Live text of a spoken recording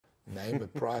name a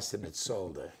price and it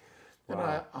sold. And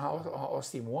Wow. I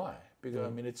asked him why. Because, I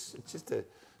mean, it's just a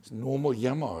normal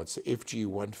Yamaha. It's a FG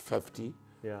 150.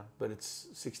 Yeah. But it's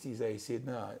 60s. He said,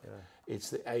 no, it's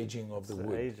the aging of the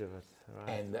wood. The age of it, right.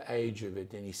 And the age of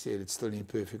it. And he said it's still in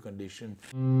perfect condition.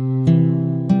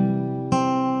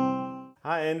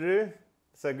 Hi, Andrew.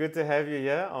 So good to have you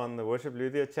here on the Worship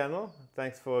Luthia channel.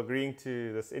 Thanks for agreeing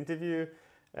to this interview.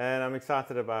 And I'm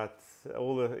excited about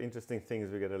all the interesting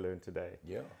things we're going to learn today.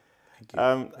 Yeah. Thank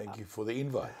you. Thank you for the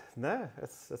invite. No,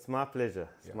 it's my pleasure.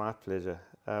 It's my pleasure.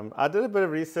 I did a bit of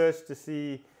research to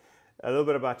see a little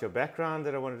bit about your background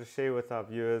that I wanted to share with our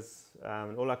viewers.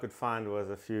 And all I could find was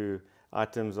a few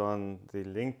items on the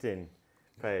LinkedIn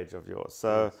page of yours.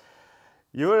 So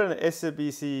you were an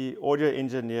SABC audio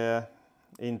engineer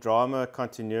in drama,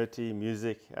 continuity,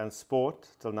 music and sport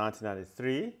till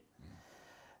 1993.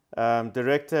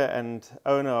 Director and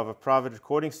owner of a private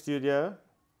recording studio,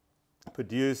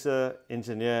 producer,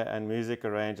 engineer and music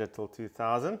arranger till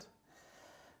 2000.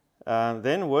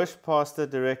 Then worship pastor,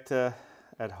 director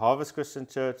at Harvest Christian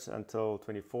Church until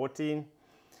 2014.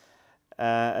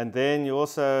 And then you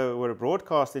also were a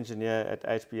broadcast engineer at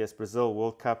HBS Brazil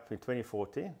World Cup in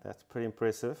 2014. That's pretty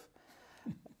impressive.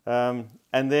 And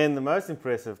then the most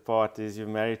impressive part is you're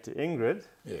married to Ingrid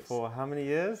for how many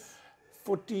years?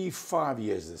 45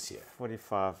 years this year.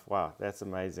 45. Wow, that's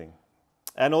amazing.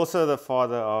 And also the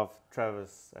father of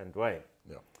Travis and Dwayne.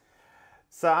 Yeah.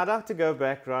 So I'd like to go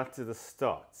back right to the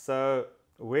start. So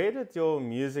where did your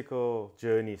musical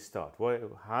journey start?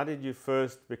 How did you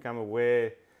first become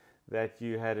aware that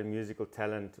you had a musical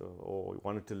talent or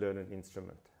wanted to learn an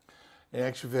instrument? In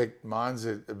actual fact, mine's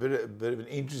a bit of an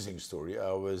interesting story.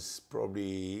 I was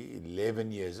probably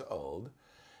 11 years old,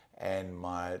 and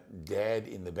my dad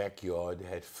in the backyard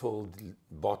had filled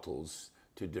bottles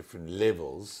to different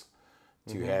levels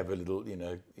to have a little,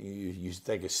 you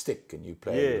take a stick and you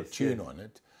play a little tune on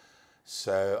it.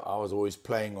 So I was always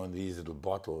playing on these little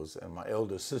bottles, and my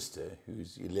elder sister,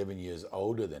 who's 11 years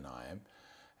older than I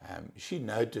am, she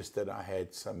noticed that I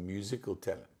had some musical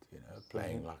talent,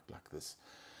 playing like this.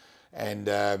 And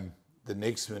the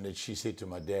next minute she said to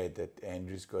my dad that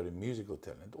Andrew's got a musical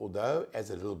talent. Although as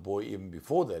a little boy, even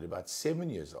before that, about 7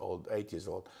 years old, 8 years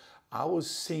old, I was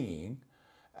singing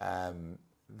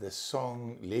the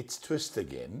song Let's Twist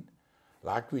Again,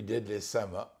 like we did this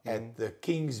summer at the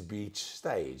Kings Beach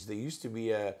stage. There used to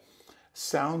be a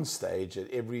sound stage at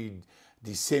every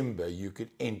December. You could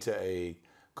enter a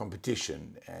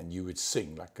competition and you would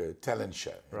sing like a talent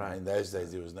show. Right. In those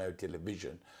days there was no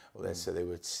television. So there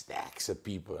were stacks of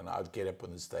people, and I'd get up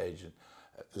on the stage and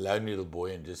a lonely little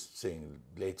boy and just sing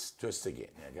Let's Twist Again,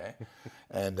 okay?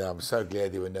 And I'm so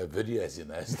glad there were no videos in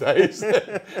those days.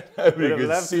 Nobody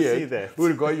could see it. That.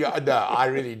 Would have got, no, I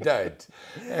really don't.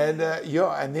 And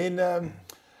and then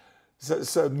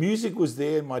so music was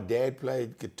there. My dad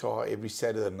played guitar every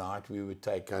Saturday night. We would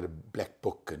take out a black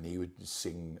book and he would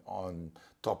sing on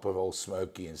top of Old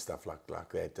Smokey and stuff like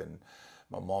that. And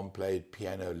my mom played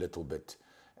piano a little bit.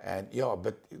 And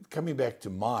but coming back to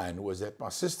mine was that my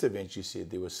sister eventually said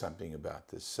there was something about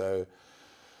this. So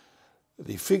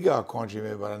the figure I can't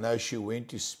remember, but I know she went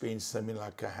to spend something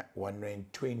like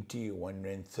R1.20 or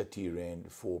R1.30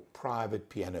 for private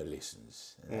piano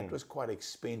lessons. And that was quite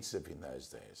expensive in those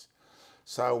days.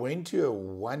 So I went to a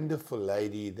wonderful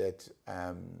lady that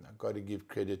I've got to give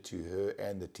credit to her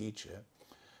and the teacher.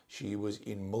 She was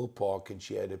in Mill Park and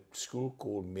she had a school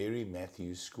called Mary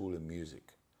Matthews School of Music.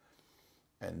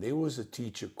 And there was a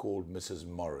teacher called Mrs.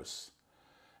 Morris.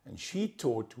 And she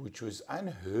taught, which was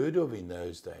unheard of in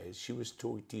those days, she was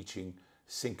teaching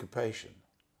syncopation.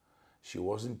 She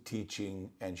wasn't teaching,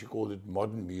 and she called it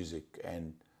modern music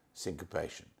and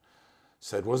syncopation.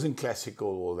 So it wasn't classical,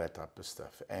 all that type of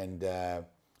stuff. And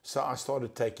so I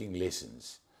started taking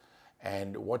lessons.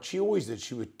 And what she always did,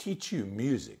 she would teach you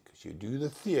music. She would do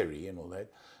the theory and all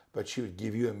that, but she would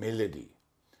give you a melody.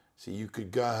 So you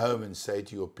could go home and say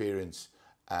to your parents,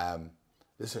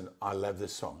 listen, I love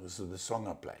this song. This is the song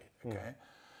I played, okay?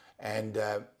 And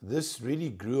this really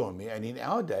grew on me. And in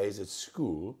our days at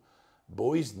school,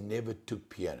 boys never took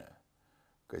piano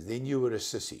because then you were a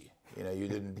sissy. You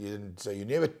didn't. So you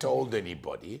never told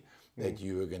anybody that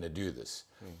you were going to do this.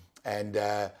 And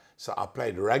so I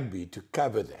played rugby to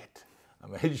cover that. I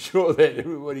made sure that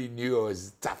everybody knew I was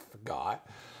a tough guy.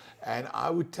 And I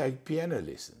would take piano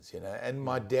lessons, And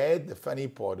my dad, the funny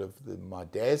part of my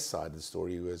dad's side of the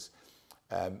story was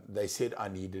they said I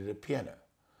needed a piano.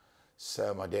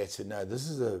 So my dad said, no, this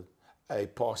is a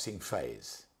passing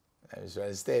phase. So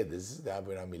instead, this is now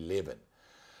when I'm 11.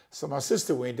 So my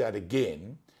sister went out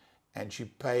again and she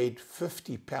paid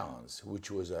 £50, which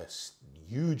was a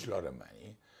huge lot of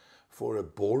money, for a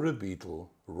borer beetle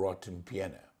rotten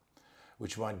piano,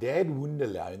 which my dad wouldn't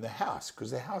allow in the house because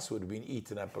the house would have been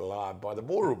eaten up alive by the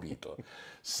borer beetle.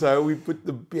 So we put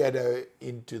the piano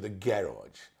into the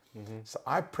garage. So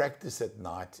I practice at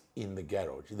night in the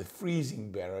garage, in the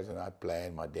freezing garage, and I play,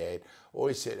 and my dad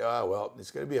always said, oh, well, it's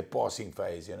going to be a passing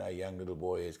phase, you know, a young little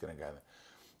boy is going to go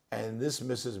there. And this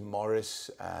Mrs.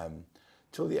 Morris,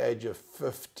 till the age of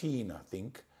 15, I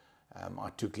think, I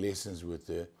took lessons with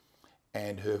her,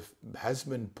 and her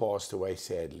husband passed away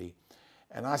sadly.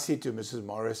 And I said to Mrs.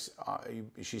 Morris,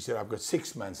 she said, I've got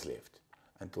 6 months left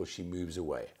until she moves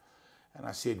away. And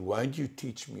I said, won't you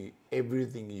teach me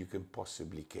everything you can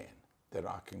possibly that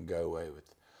I can go away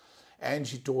with? And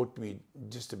she taught me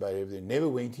just about everything. Never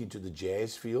went into the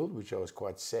jazz field, which I was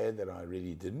quite sad that I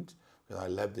really didn't, because I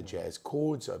loved the jazz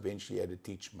chords. I eventually had to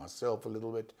teach myself a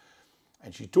little bit.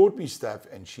 And she taught me stuff,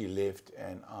 and she left,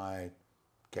 and I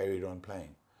carried on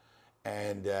playing.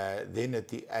 And then at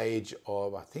the age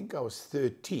of, I think I was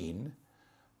 13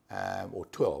 or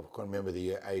 12, I can't remember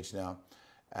the age now,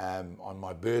 on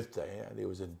my birthday, there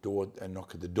was a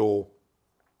knock at the door,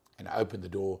 and I opened the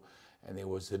door, and there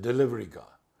was a delivery guy.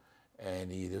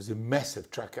 And there was a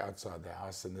massive truck outside the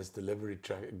house, and this delivery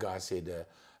guy said,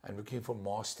 I'm looking for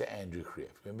Master Andrew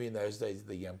Greeff. Remember in those days,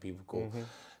 the young people called?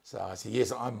 So I said,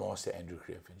 yes, I'm Master Andrew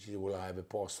Greeff. And she said, well, I have a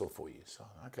parcel for you. So,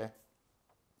 okay.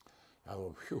 I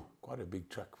thought, phew, quite a big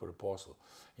truck for a parcel.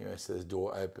 Anyway, so this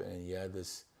door opened, and you had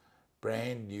this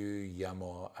brand new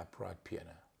Yamaha upright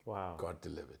piano. Wow. Got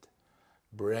delivered.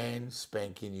 Brand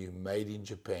spanking new, made in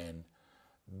Japan.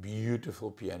 Beautiful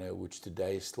piano, which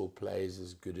today still plays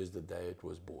as good as the day it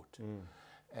was bought.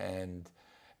 And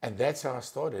that's how I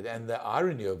started. And the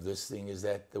irony of this thing is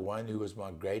that the one who was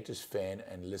my greatest fan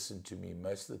and listened to me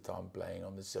most of the time playing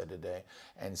on the Saturday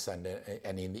and Sunday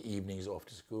and in the evenings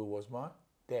after school was my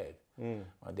dad.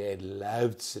 My dad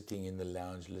loved sitting in the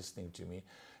lounge listening to me.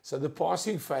 So the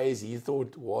passing phase he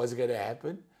thought was going to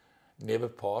happen never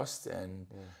passed, and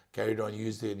carried on,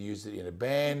 used it in a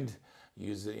band,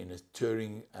 used it in a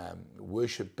touring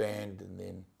worship band, and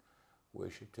then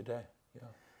worship today. Yeah.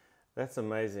 That's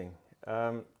amazing.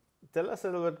 Tell us a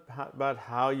little bit about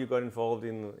how you got involved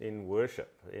in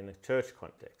worship in a church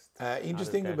context.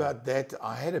 Interesting about that,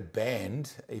 I had a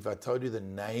band. If I told you the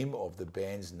name of the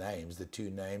band's names, the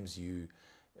two names, you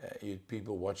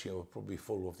people watching will probably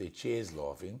fall off their chairs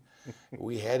laughing.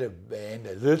 We had a band,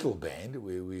 a little band,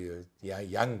 where we were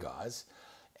young guys,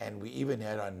 and we even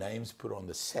had our names put on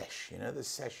the sash. You know, the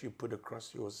sash you put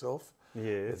across yourself? Yeah.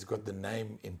 It's got the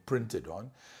name imprinted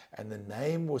on. And the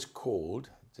name was called,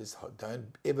 just don't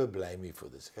ever blame me for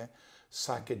this, okay?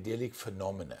 Psychedelic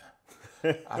Phenomena.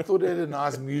 I thought it had a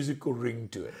nice musical ring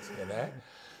to it, you know?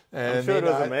 And I'm sure it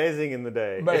was amazing in the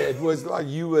day. But it was like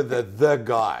you were the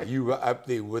guy. You were up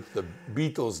there with the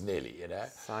Beatles nearly, you know.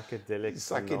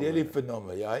 Psychedelic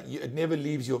Phenomena. Yeah? It never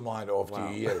leaves your mind after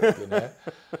you hear it, you know.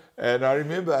 And I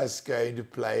remember us going to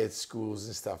play at schools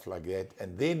and stuff like that.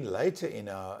 And then later in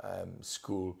our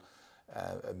school,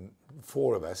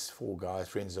 4 of us, 4 guys,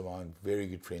 friends of mine, very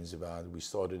good friends of ours, we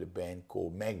started a band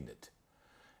called Magnet.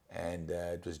 And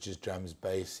it was just drums,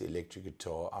 bass, electric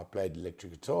guitar. I played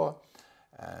electric guitar.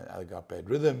 Other guy played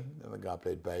rhythm, the other guy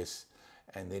played bass,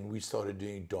 and then we started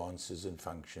doing dances and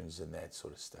functions and that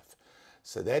sort of stuff.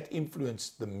 So that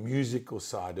influenced the musical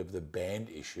side of the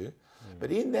band issue.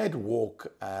 But in that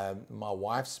walk, my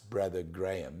wife's brother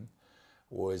Graham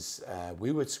was,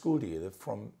 we were at school together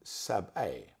from sub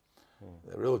A.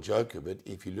 The real joke of it,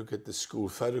 if you look at the school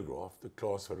photograph, the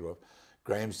class photograph,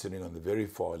 Graham's sitting on the very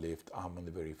far left, I'm on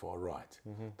the very far right.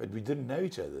 But we didn't know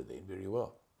each other then very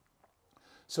well.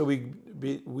 So we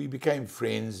became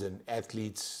friends and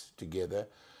athletes together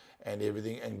and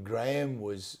everything. And Graham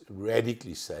was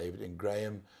radically saved, and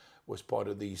Graham was part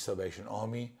of the Salvation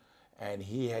Army, and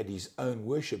he had his own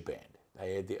worship band.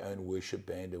 They had their own worship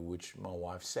band of which my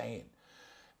wife sang in.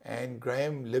 And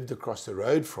Graham lived across the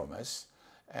road from us.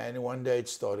 And one day it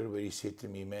started where he said to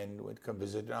me, man, we'd come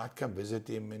visit. And I'd come visit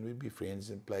him, and we'd be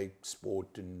friends and play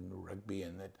sport and rugby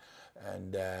and that.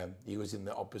 And he was in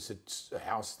the opposite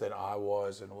house that I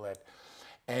was and all that.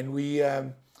 And we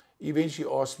eventually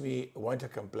asked me, won't I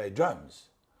come play drums?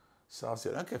 So I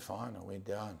said, okay, fine. I went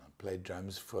down. I played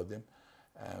drums for them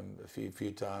a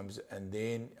few times. And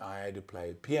then I had to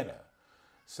play piano.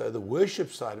 So the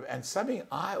worship side of it, and something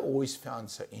I always found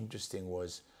so interesting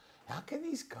was, how can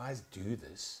these guys do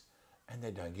this and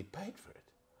they don't get paid for it?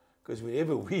 Because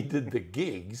whenever we did the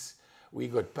gigs, we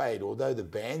got paid. Although the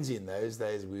bands in those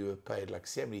days, we were paid like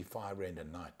 75 Rand a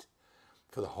night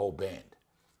for the whole band.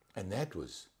 And that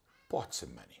was pots of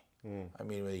money. I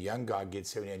mean, when a young guy gets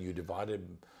 70 and you divide it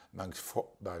amongst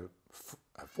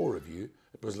 4 of you,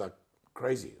 it was like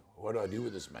crazy. What do I do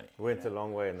with this money? Went a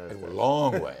long way in those It went days. a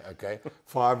long way, okay?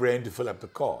 5 rand to fill up the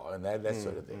car and that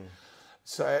sort of thing.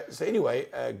 So anyway,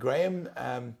 Graham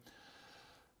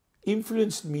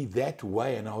influenced me that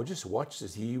way, and I would just watch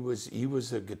this. He was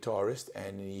a guitarist,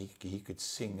 and he could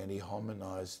sing, and he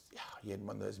harmonized. Yeah, he had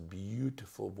one of those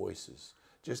beautiful voices,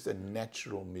 just a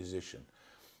natural musician.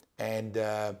 And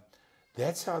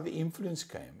that's how the influence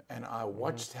came. And I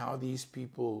watched how these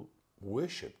people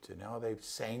worshipped and how they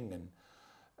sang and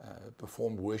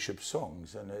performed worship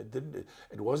songs, and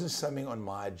it wasn't something on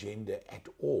my agenda at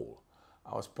all.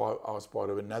 I was part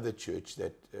of another church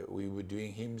that we were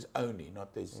doing hymns only.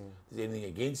 Not there's anything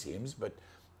against hymns, but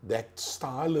that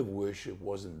style of worship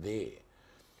wasn't there.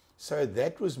 So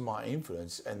that was my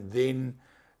influence. And then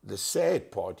the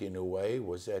sad part, in a way,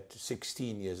 was at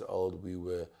 16 years old, we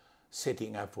were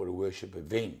setting up for a worship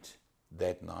event.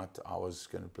 That night, I was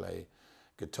going to play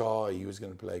guitar, he was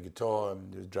going to play guitar,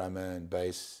 and there was drummer and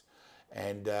bass.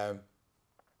 And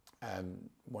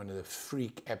one of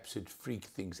the absolute freak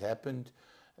things happened.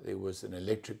 There was an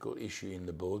electrical issue in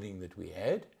the building that we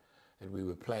had, that we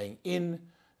were playing in.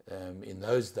 In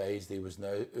those days, there was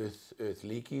no earth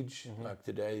leakage like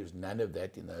today. There was none of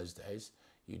that in those days.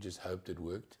 You just hoped it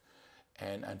worked.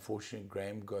 And unfortunately,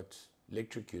 Graham got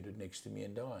electrocuted next to me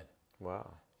and died.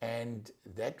 Wow. And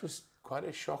that was quite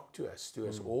a shock to us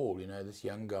all. You know, this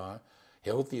young guy,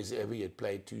 healthy as ever, he had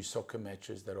played 2 soccer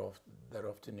matches that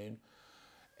afternoon,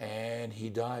 and he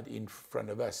died in front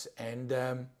of us.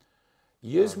 And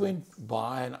years went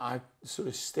by, and I sort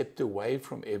of stepped away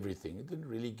from everything. I didn't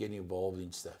really get involved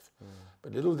in stuff.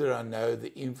 But little did I know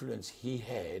the influence he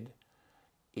had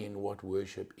in what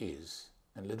worship is,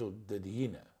 and little did he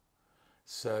know.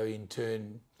 So in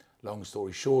turn, long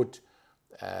story short,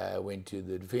 went to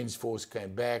the Defence Force,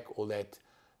 came back, all that,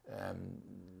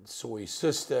 saw his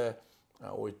sister,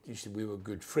 we were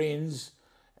good friends,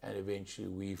 and eventually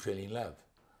we fell in love.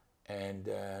 And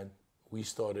we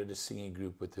started a singing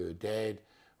group with her dad,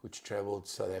 which traveled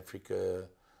South Africa,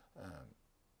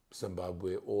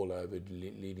 Zimbabwe, all over,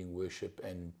 leading worship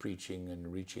and preaching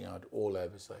and reaching out all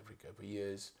over South Africa for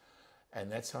years. And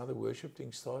that's how the worship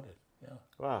thing started. Yeah.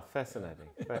 Wow, fascinating,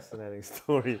 fascinating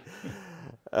story.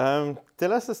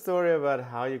 Tell us a story about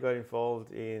how you got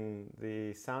involved in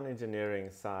the sound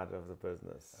engineering side of the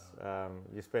business.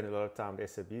 You spent a lot of time at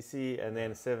SABC and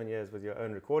then 7 years with your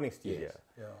own recording studio. Yes.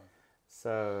 Yeah.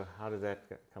 So how did that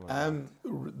come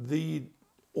about? The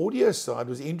audio side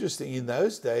was interesting. In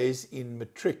those days, in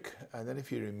Matric, I don't know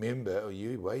if you remember,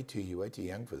 you're way too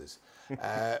young for this.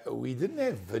 We didn't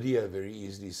have video very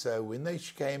easily. So when they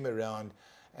came around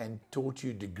and taught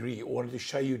you degree, or wanted to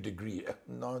show you degree,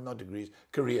 no, not degrees,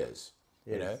 careers,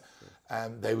 Yes, you know,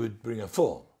 yes. they would bring a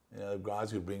film. You know, the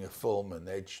guys would bring a film and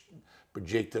they'd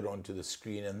project it onto the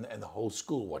screen, and the whole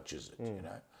school watches it, you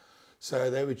know. So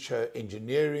they would show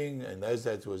engineering, and those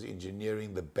days was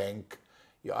engineering, the bank.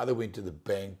 You either went to the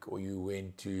bank, or you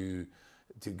went to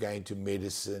go into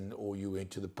medicine, or you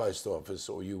went to the post office,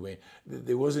 or you went,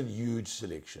 there wasn't huge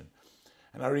selection.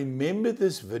 And I remember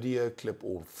this video clip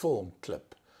or film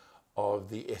clip of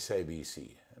the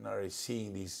SABC, and I was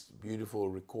seeing these beautiful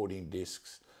recording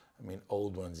discs, I mean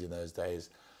old ones in those days,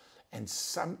 and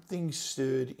something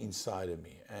stirred inside of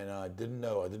me, and I didn't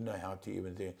know how to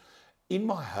even do it. In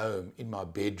my home, in my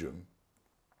bedroom,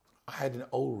 I had an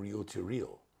old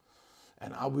reel-to-reel,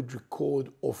 and I would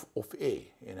record off air,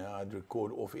 you know, I'd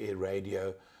record off air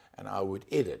radio, and I would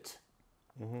edit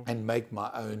and make my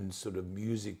own sort of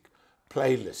music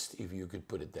playlist, if you could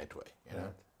put it that way, you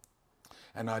know.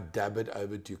 And I'd dub it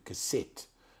over to cassette,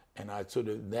 and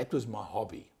that was my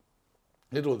hobby.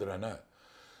 Little did I know.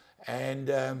 And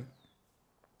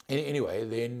anyway,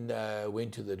 then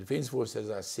went to the Defence Force, as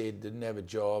I said, didn't have a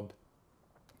job,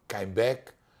 came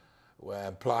back,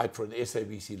 applied for the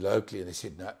SABC locally, and they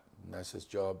said, no such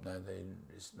job,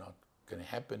 it's not going to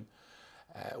happen.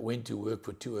 Went to work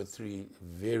for 2 or 3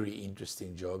 very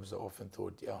interesting jobs. I often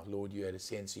thought, oh, Lord, you had a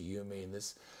sense of humor in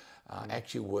this.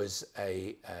 Actually was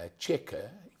a checker.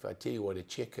 If I tell you what a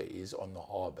checker is, on the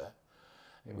harbour.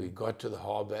 We got to the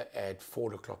harbour at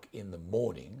 4 o'clock in the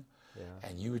morning,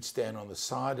 and you would stand on the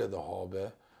side of the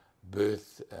harbour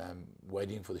berth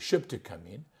waiting for the ship to come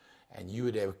in, and you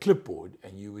would have a clipboard,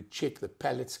 and you would check the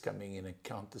pallets coming in and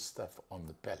count the stuff on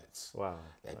the pallets. Wow.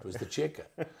 That was the checker.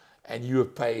 And you were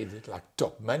paid like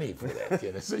top money for that,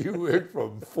 you know. So you worked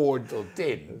from 4 until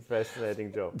 10.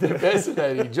 Fascinating job. The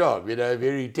fascinating job, you know,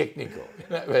 very technical. You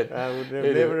know, but, I would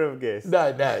never have guessed.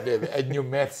 No, never. And your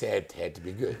maths had to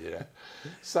be good, you know.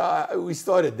 So we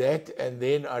started that, and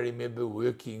then I remember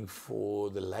working for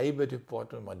the Labour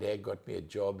Department. My dad got me a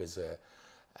job as a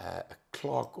a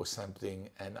clerk or something.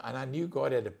 And I knew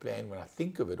God had a plan. When I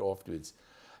think of it afterwards,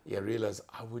 I realized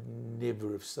I would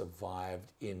never have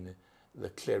survived in the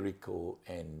clerical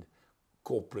and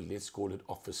corporate, let's call it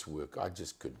office work. I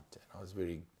just couldn't. And I was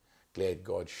very glad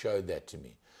God showed that to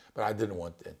me. But I didn't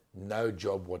want that. No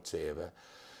job whatsoever.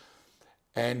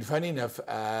 And funny enough,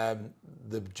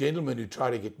 the gentleman who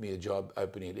tried to get me a job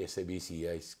opening at SABC,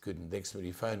 he couldn't. Next minute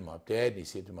he phoned my dad, and he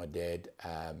said to my dad,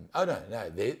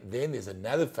 then there's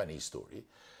another funny story.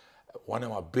 One of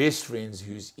my best friends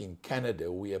who's in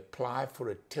Canada, we apply for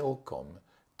a telecom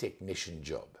technician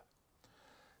job.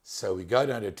 So we go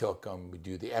down to telecom, we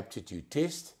do the aptitude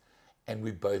test, and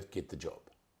we both get the job.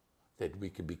 That we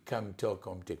can become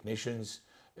telecom technicians.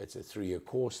 It's a 3-year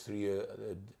course, 3-year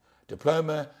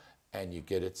diploma, and you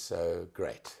get it. So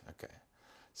great. Okay.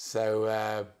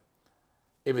 So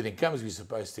everything comes. We're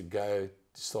supposed to go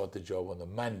to start the job on the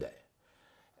Monday.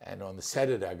 And on the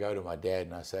Saturday, I go to my dad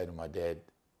and I say to my dad,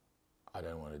 I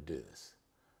don't want to do this.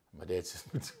 My dad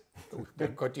says,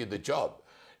 they've got you the job.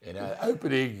 You know,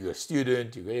 opening, you're a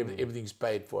student, you got everything's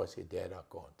paid for. I said, Dad, I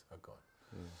can't.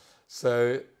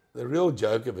 So the real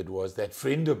joke of it was that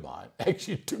friend of mine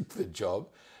actually took the job,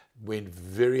 went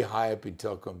very high up in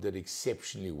telecom, did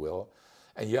exceptionally well.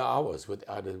 And yeah, I was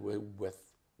without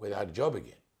a job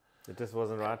again. It just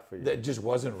wasn't right for you. That just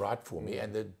wasn't right for me.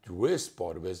 And the worst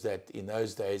part of it is that in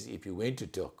those days, if you went to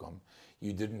telecom,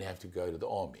 you didn't have to go to the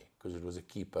army because it was a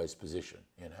key post position,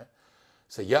 you know.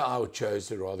 So yeah, I chose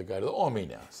to rather go to the army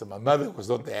now. So my mother was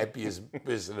not the happiest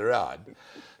person around.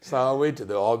 So I went to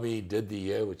the army, did the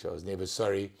year, which I was never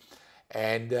sorry.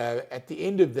 And at the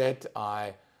end of that,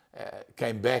 I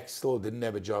came back, still didn't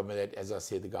have a job. And as I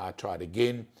said, the guy tried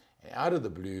again. And out of the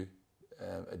blue,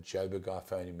 a Joburg guy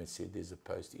phoned him and said, there's a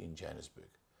post in Johannesburg.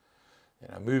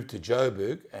 And I moved to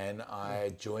Joburg and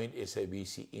I joined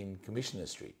SABC in Commissioner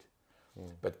Street.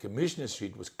 But Commissioner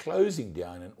Street was closing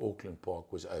down and Auckland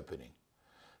Park was opening.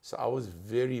 So I was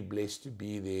very blessed to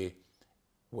be there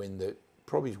when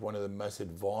probably one of the most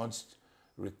advanced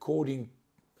recording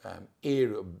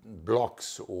area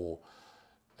blocks or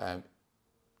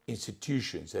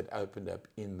institutions that opened up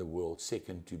in the world,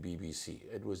 second to BBC.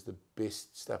 It was the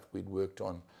best stuff we'd worked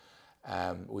on.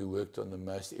 We worked on the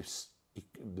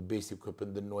best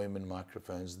equipment, the Neumann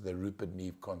microphones, the Rupert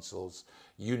Neve consoles,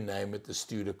 you name it, the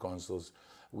Studer consoles.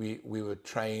 We were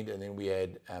trained, and then we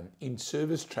had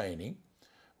in-service training,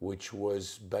 which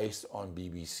was based on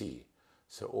BBC.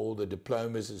 So all the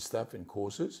diplomas and stuff and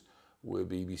courses were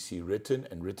BBC written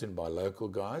and written by local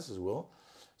guys as well.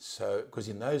 So, because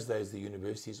in those days, the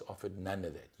universities offered none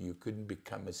of that. You couldn't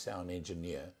become a sound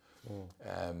engineer.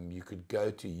 You could go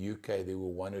to UK, there were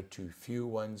one or two few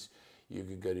ones. You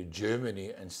could go to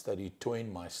Germany and study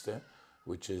Tonmeister,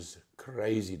 which is a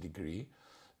crazy degree.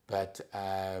 But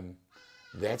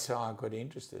that's how I got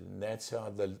interested. And that's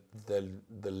how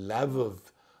the love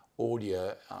of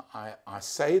audio, I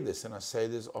say this, and I say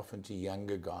this often to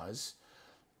younger guys,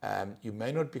 you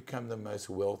may not become the most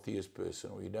wealthiest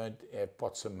person, or you don't have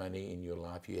pots of money in your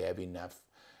life, you have enough,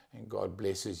 and God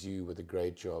blesses you with a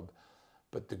great job.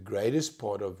 But the greatest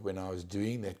part of when I was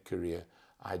doing that career,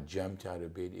 I jumped out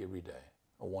of bed every day.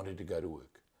 I wanted to go to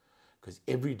work, because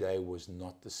every day was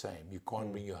not the same. You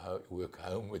can't bring your work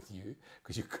home with you,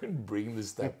 because you couldn't bring the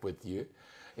stuff with you.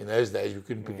 In those days, you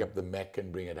couldn't pick up the Mac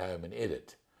and bring it home and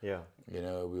edit. Yeah, you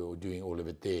know, we were doing all of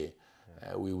it there.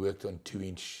 We worked on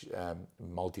 2-inch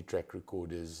multi-track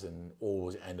recorders, and all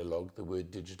was analog. The word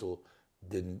digital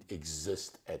didn't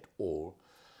exist at all.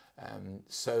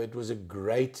 So it was a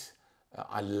great,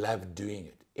 I loved doing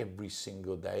it every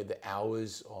single day. The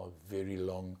hours are very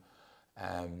long.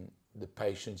 The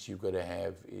patience you've got to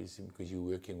have is because you're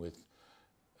working with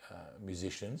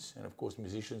musicians, and of course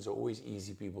musicians are always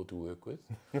easy people to work with.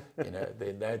 You know,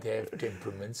 they don't have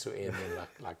temperaments or anything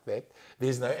like that.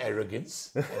 There's no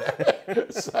arrogance. You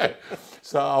know?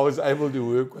 So I was able to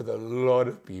work with a lot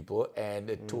of people, and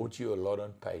it taught you a lot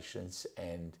on patience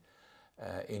and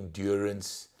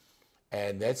endurance,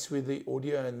 and that's with the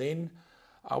audio. And then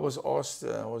I was asked,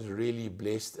 I was really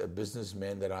blessed, a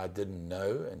businessman that I didn't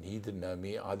know, and he didn't know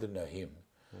me, I didn't know him.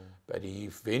 But he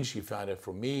eventually found out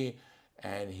from me,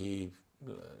 and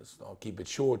I'll keep it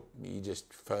short, he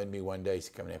just phoned me one day, he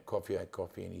said, come and have coffee. I had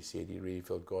coffee, and he said he really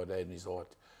felt God had in his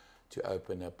heart to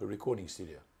open up a recording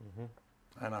studio.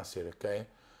 And I said, okay.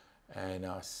 And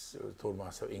I thought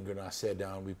myself, Ingrid and I sat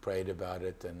down, we prayed about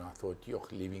it, and I thought,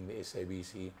 leaving the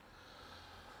SABC.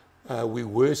 We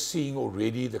were seeing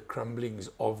already the crumblings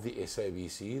of the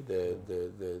SABC,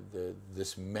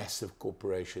 this massive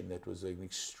corporation that was an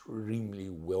extremely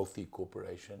wealthy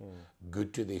corporation,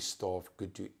 good to their staff,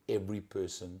 good to every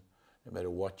person no matter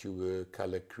what you were,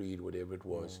 color, creed, whatever it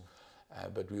was.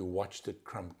 But we watched it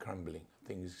crumbling.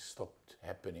 Things stopped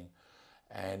happening.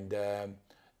 And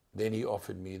then he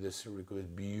offered me this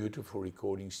beautiful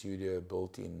recording studio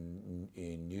built in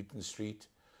Newton Street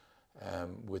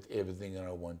with everything that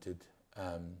I wanted.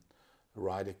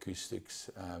 Right acoustics,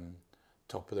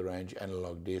 top of the range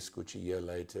analog desk, which a year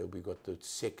later we got the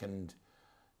second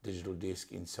digital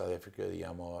desk in South Africa, the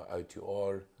Yamaha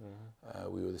O2R.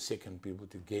 We were the second people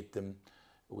to get them.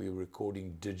 We were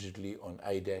recording digitally on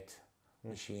ADAT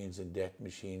machines and DAT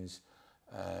machines.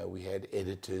 We had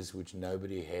editors, which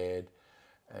nobody had.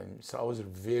 And so I was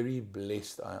very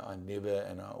blessed. I never,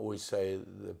 and I always say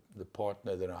the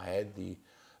partner that I had, the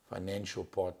financial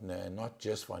partner, and not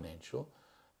just financial,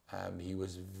 he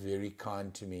was very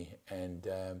kind to me. And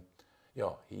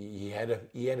yeah, he had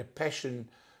a passion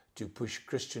to push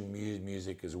Christian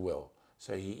music as well.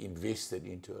 So he invested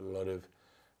into a lot of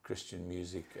Christian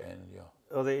music. And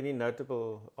yeah. Are there any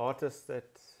notable artists that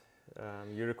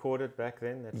you recorded back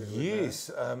then? That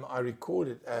yes, I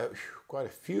recorded quite a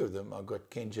few of them. I got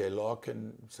Ken J.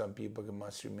 Larkin. Some people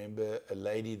must remember a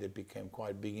lady that became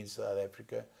quite big in South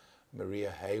Africa,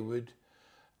 Maria Hayward.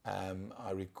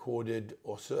 I recorded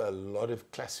also a lot of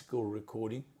classical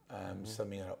recording,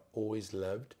 something I always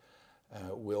loved.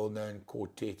 Well-known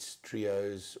quartets,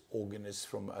 trios, organists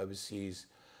from overseas.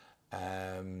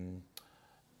 I'm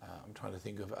trying to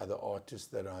think of other artists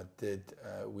that I did.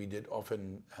 We did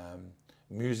often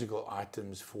musical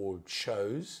items for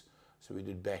shows. So we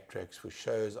did backtracks for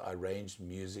shows. I arranged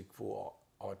music for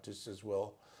artists as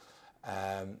well.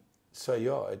 So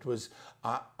yeah, it was.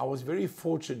 I was very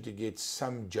fortunate to get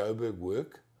some Joburg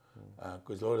work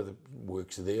because a lot of the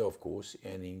work's there, of course,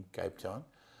 and in Cape Town.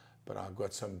 But I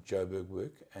got some Joburg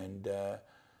work, and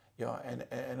yeah,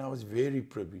 and I was very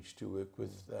privileged to work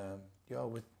with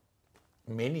with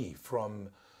many from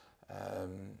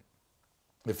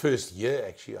the first year.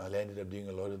 Actually, I ended up doing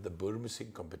a lot of the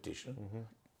Boermusik competition.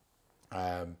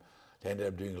 I ended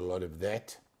up doing a lot of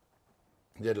that.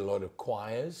 Did a lot of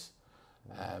choirs.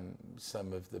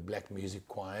 Some of the black music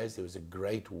choirs. There was a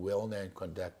great, well-known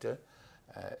conductor,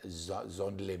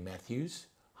 Zondele Matthews,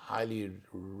 highly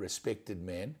respected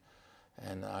man,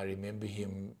 and I remember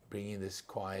him bringing this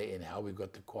choir in. How we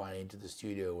got the choir into the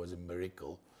studio was a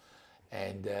miracle,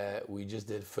 and we just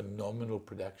did phenomenal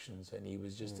productions, and he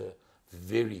was just a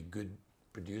very good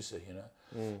producer, you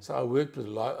know. So I worked with a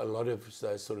lot of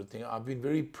those sort of things. I've been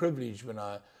very privileged when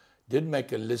I did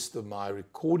make a list of my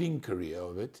recording career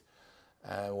of it.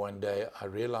 One day I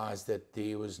realized that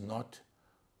there was not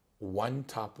one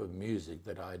type of music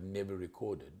that I had never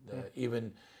recorded.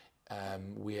 Even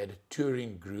we had a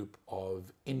touring group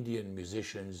of Indian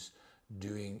musicians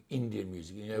doing Indian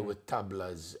music, you know, with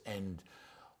tablas and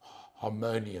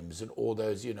harmoniums and all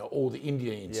those, you know, all the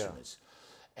Indian instruments.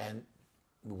 And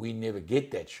we never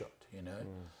get that shot, you know.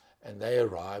 And they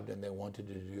arrived and they wanted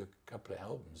to do a couple of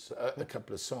albums, a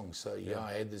couple of songs. So yeah,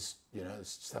 I had this, you know,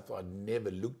 stuff I'd never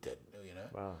looked at, you know.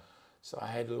 Wow. So I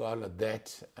had a lot of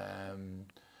that.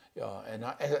 Yeah, and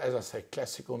as I say,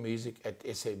 classical music at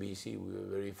SABC, we were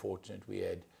very fortunate. We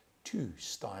had 2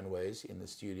 Steinways in the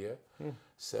studio.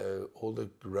 So all the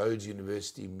Rhodes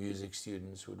University music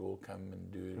students would all come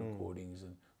and do recordings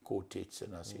and quartets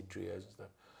and I said trios and stuff.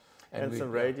 And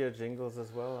some radio jingles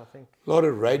as well, I think. A lot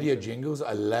of radio jingles.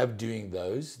 I love doing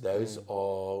those. Those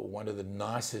are one of the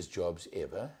nicest jobs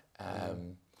ever.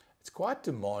 It's quite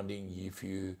demanding if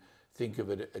you think of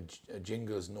it. A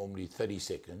jingle is normally 30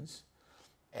 seconds.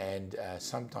 And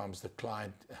sometimes the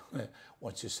client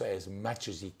wants to say as much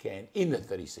as he can in the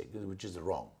 30 seconds, which is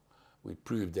wrong. We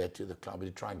proved that to the client. We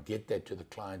try and get that to the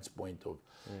client's point of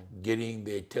getting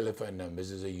their telephone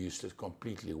numbers is a useless,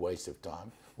 completely waste of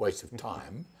time,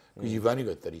 because you've only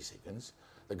got 30 seconds.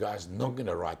 The guy's not going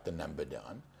to write the number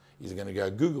down. He's going to go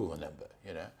Google the number,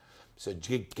 you know. So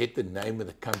get the name of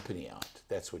the company out.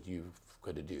 That's what you've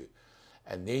got to do.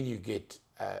 And then you get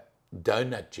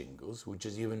donut jingles, which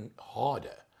is even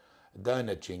harder. A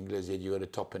donut jingle is that you've got a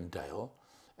top and tail,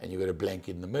 and you've got a blank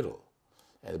in the middle.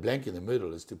 And the blank in the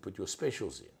middle is to put your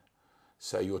specials in.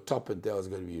 So your top and tail is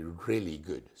going to be really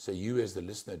good. So you as the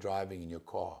listener driving in your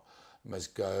car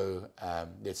must go,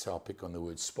 let's say I'll pick on the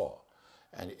word spa.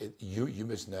 And you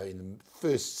must know in the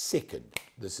first second,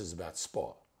 this is about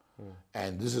spa.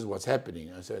 And this is what's happening.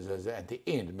 And so at the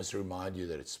end, it must remind you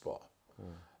that it's spa.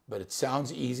 But it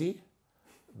sounds easy,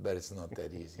 but it's not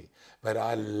that easy. But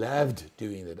I loved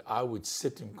doing that. I would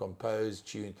sit and compose,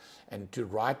 tune, and to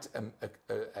write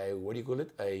a what do you call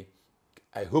it?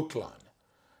 A hook line,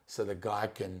 so the guy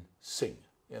can sing.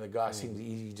 You know, the guy sings,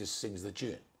 he just sings the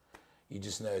tune. He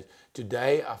just knows.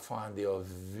 Today, I find there are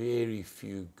very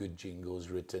few good jingles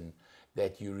written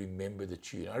that you remember the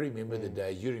tune. I remember the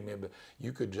days. You remember.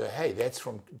 You could say, "Hey, that's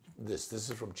from this. This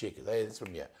is from Checkers. Hey, that's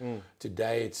from here."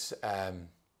 Today, it's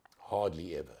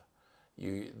hardly ever.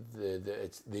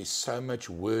 There's so much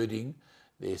wording.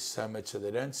 There's so much, so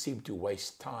they don't seem to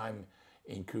waste time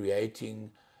in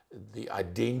creating the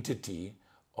identity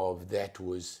of that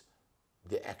was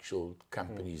the actual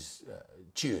company's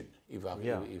tune.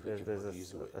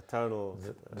 There's a tonal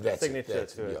signature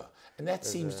to it. Yeah. And that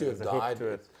seems to have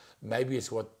died. Maybe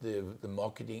it's what the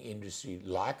marketing industry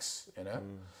likes, you know.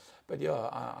 But yeah,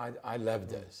 I love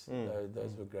those.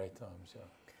 Those were great times. Yeah.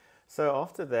 So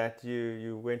after that,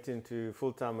 you went into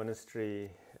full-time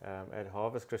ministry at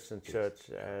Harvest Christian Church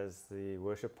as the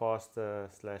worship pastor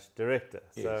 / director.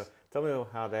 Yes. So tell me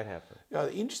how that happened. Yeah,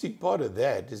 the interesting part of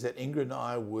that is that Ingrid and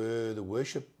I were the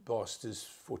worship pastors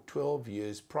for 12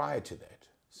 years prior to that.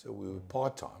 So we were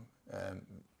part-time,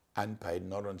 unpaid,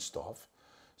 not on staff.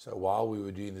 So while we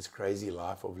were doing this crazy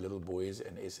life of little boys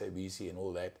and SABC and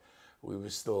all that, we were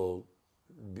still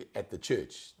at the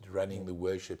church running the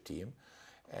worship team.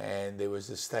 And there was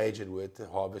a stage at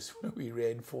Harvest where we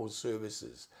ran 4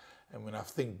 services. And when I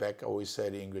think back, I always say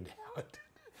to Ingrid,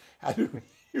 how do we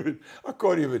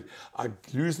even, I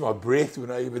lose my breath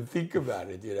when I even think about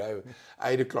it, you know.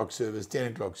 8 o'clock service,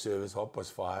 10 o'clock service,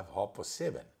 5:30,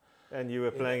 7:30. And you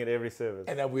were playing at every service.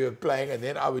 And we were playing, and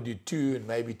then I would do 2 and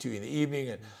maybe 2 in the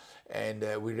evening. And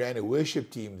we ran a worship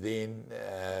team then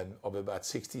of about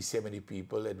 60, 70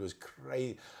 people. It was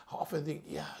crazy. I often think,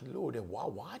 yeah, Lord, and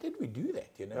why did we do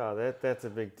that? You know, oh, that's a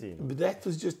big team. But that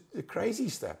was just the crazy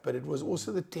stuff. But it was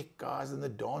also the tech guys and the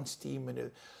dance team,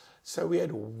 and so we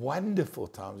had wonderful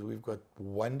times. We've got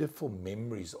wonderful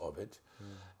memories of it.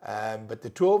 But the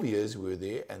 12 years we were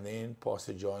there, and then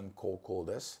Pastor John called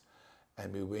us,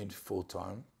 and we went full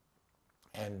time.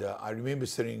 And I remember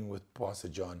sitting with Pastor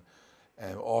John.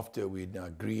 And after we'd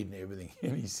agreed and everything,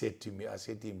 and he said to me, I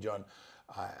said to him, John,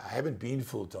 I haven't been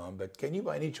full-time, but can you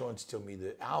by any chance tell me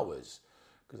the hours?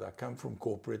 Because I come from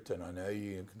corporate, and I know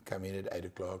you can come in at 8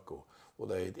 o'clock, or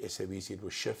although at SABC it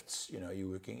was shifts, you know, you're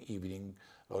working evening,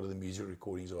 a lot of the music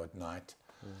recordings are at night.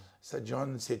 So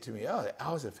John said to me, oh, the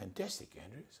hours are fantastic,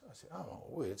 Andrew. So I said, oh,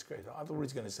 well, that's great. I thought he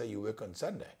was going to say you work on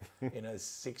Sunday. You know,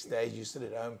 6 days you sit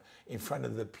at home in front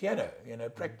of the piano, you know,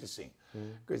 practicing.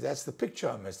 Because that's the picture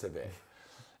I must have had.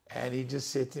 And he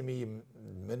just said to me,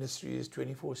 ministry is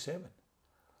 24/7.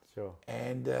 Sure.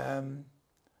 And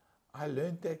I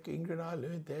learned that, Ingrid and I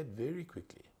learned that very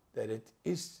quickly, that it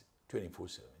is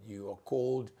 24/7. You are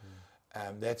called.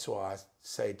 That's why I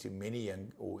say to many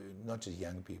young, or not just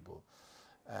young people,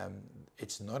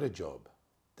 it's not a job.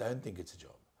 Don't think it's a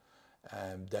job.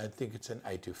 Don't think it's an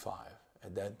 8 to 5.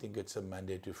 And don't think it's a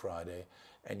Monday to Friday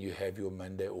and you have your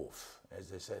Monday off. As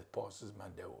they say, pastor's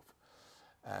Monday off.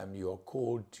 You are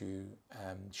called to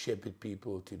shepherd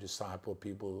people, to disciple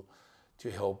people,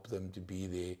 to help them to be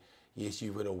there. Yes,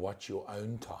 you've got to watch your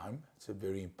own time. It's a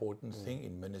very important thing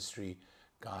in ministry.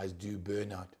 Guys do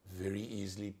burn out very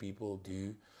easily. People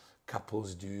do.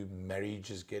 Couples do.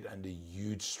 Marriages get under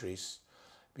huge stress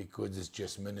because it's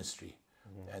just ministry.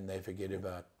 And they forget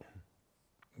about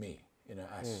me, you know,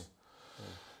 us.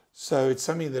 So it's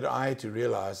something that I had to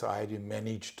realize. I had to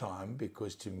manage time,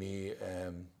 because to me,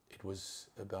 it was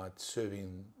about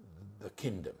serving the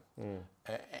kingdom.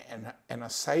 And I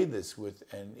say this with,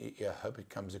 and I hope it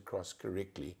comes across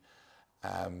correctly,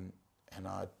 and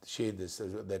I shared this,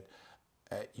 that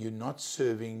you're not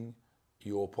serving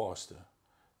your pastor,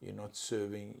 you're not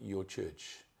serving your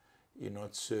church, you're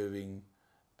not serving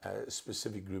a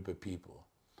specific group of people,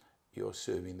 you're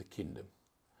serving the kingdom.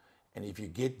 And if you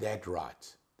get that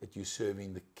right, that you're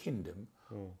serving the kingdom,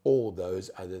 all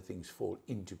those other things fall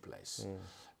into place.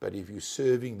 But if you're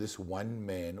serving this one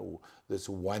man or this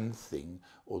one thing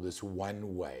or this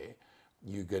one way,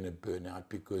 you're going to burn out,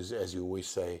 because, as you always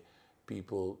say,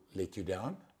 people let you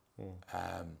down.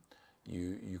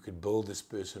 You could build this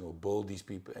person or build these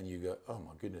people, and you go, oh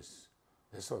my goodness,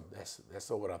 that's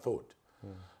not what I thought.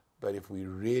 But if we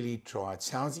really try, it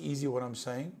sounds easy what I'm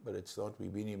saying, but it's not.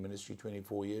 We've been in ministry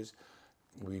 24 years.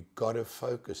 We've got to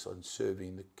focus on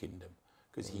serving the kingdom,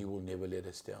 because He will never let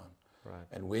us down. Right.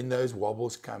 And when those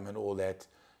wobbles come and all that,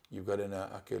 you've got to know,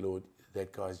 okay, Lord,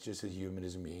 that guy's just as human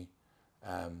as me.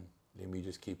 Let me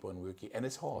just keep on working. And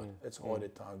it's hard. It's hard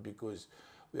at times, because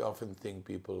we often think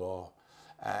people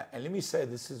are. And let me say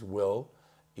this as well,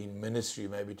 in ministry,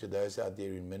 maybe to those out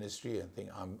there in ministry, and think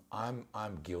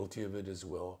I'm guilty of it as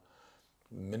well.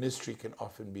 Ministry can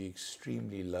often be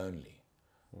extremely lonely.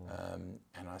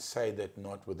 And I say that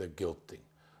not with a guilt thing.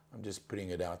 I'm just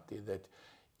putting it out there that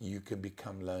you can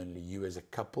become lonely. You as a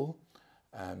couple,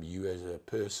 you as a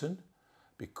person,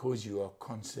 because you are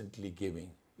constantly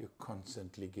giving. You're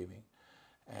constantly giving.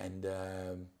 And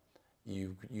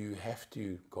you have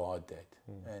to guard that.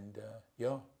 And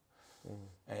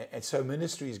and so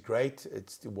ministry is great.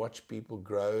 It's to watch people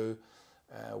grow.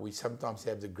 We sometimes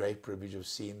have the great privilege of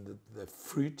seeing the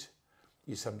fruit.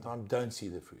 You sometimes don't see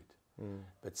the fruit,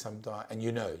 but sometimes, and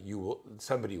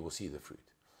somebody will see the fruit.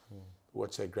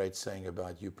 What's a great saying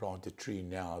about you plant a tree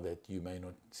now that you may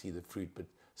not see the fruit, but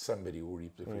somebody will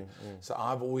reap the fruit. So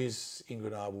Ingrid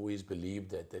and I have always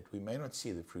believed that we may not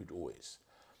see the fruit always,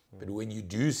 but when you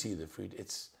do see the fruit,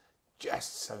 it's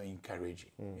just so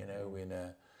encouraging. When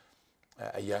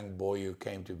a young boy who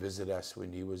came to visit us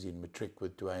when he was in matric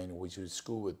with Dwayne, which was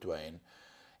school with Dwayne,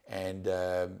 and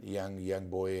young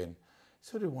boy, and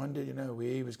sort of wondered, where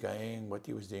he was going, what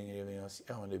he was doing, and everything else.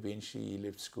 And eventually he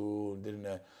left school and didn't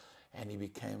know, and he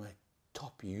became a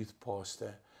top youth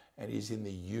pastor, and he's in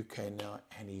the UK now,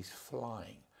 and he's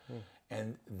flying.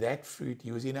 And that fruit,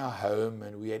 he was in our home,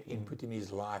 and we had input in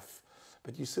his life,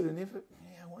 but you sort of never,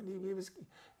 I wonder if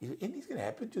anything's going to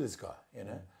happen to this guy,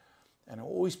 And I'm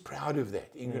always proud of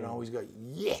that. Ingrid and I always go,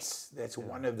 yes, that's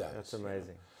one of those. That's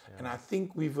amazing. And I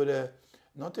think we've got to,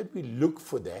 not that we look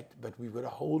for that, but we've got to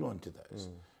hold on to those.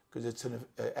 Because it's an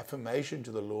affirmation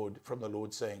to the Lord, from the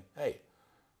Lord saying, hey,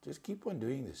 just keep on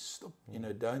doing this. Stop,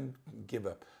 don't give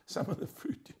up. Some of the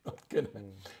fruit,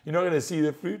 you're not gonna see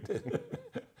the fruit.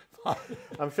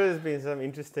 I'm sure there's been some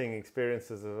interesting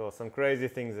experiences as well, some crazy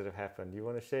things that have happened. You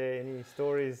want to share any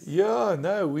stories? Yeah,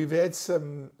 no, we've had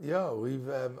some. Yeah,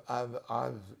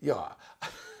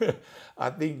 I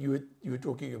think you were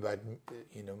talking about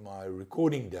my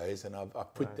recording days, and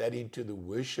I've put that into the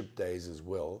worship days as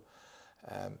well.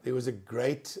 There was a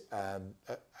great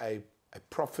a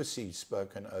prophecy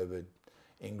spoken over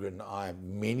Ingrid and I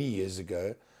many years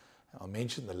ago. I'll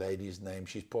mention the lady's name.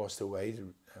 She's passed away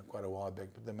quite a while back,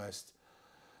 but the most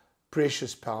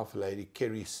precious, powerful lady,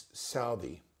 Kerry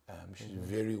Southey. She's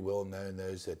very well known,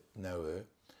 those that know her.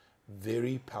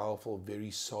 Very powerful,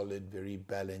 very solid, very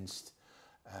balanced.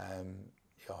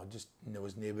 There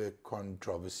was never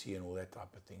controversy and all that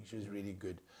type of thing. She was really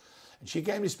good. And she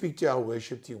came to speak to our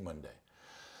worship team one day.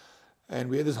 And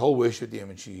we had this whole worship team,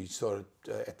 and she started,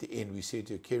 at the end, we said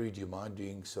to her, Kerry, do you mind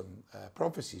doing some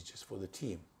prophecies just for the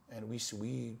team? And we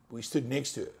stood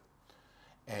next to her.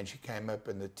 And she came up,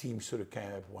 and the team sort of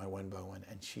came up one by one,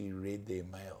 and she read their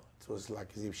mail. It was like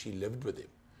as if she lived with them,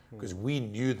 because we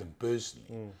knew them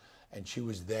personally. And she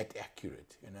was that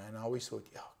accurate, And I always thought,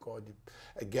 God,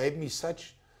 it gave me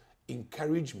such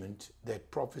encouragement, that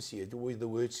prophecy. The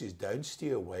word says, don't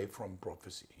steer away from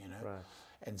prophecy, Right.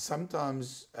 And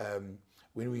sometimes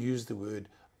when we use the word,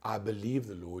 I believe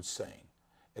the Lord's saying,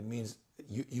 it means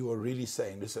you are really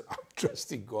saying, listen, I'm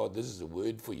trusting God, this is a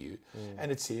word for you.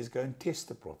 And it says, go and test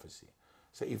the prophecy.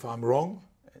 So if I'm wrong,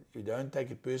 you don't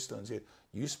take it personal and say,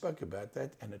 you spoke about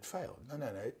that and it failed. No.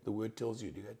 The word tells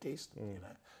you to go test it.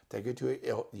 Take it to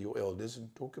your elders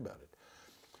and talk about it.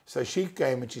 So she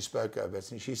came and she spoke over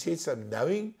us, and she said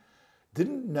something,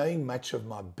 knowing much of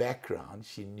my background.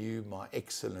 She knew my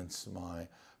excellence, my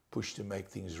push to make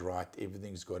things right.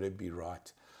 Everything's got to be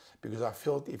right. Because I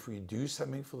felt if we do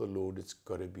something for the Lord, it's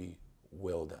got to be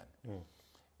well done.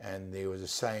 And there was a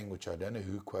saying, which I don't know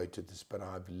who quoted this, but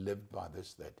I've lived by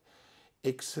this, that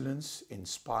excellence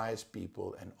inspires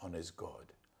people and honors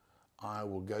God. I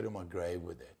will go to my grave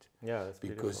with that. Yeah, that's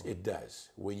because beautiful. it does.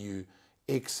 When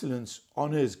excellence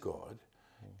honors God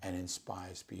and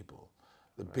inspires people.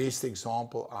 The best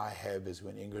example I have is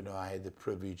when Ingrid and I had the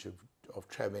privilege of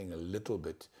traveling a little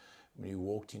bit, when we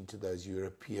walked into those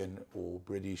European or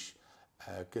British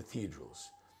cathedrals.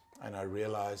 And I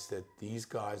realized that these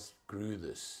guys grew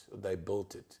this, they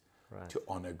built it to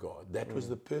honor God. That was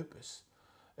the purpose.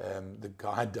 The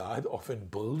guy died often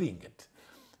building it,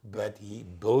 but he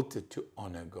built it to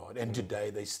honor God. And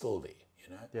today they're still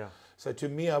there, Yeah. So to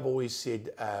me, I've always said,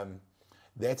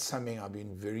 that's something I've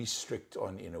been very strict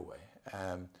on in a way.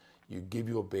 You give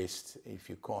your best. If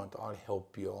you can't, I'll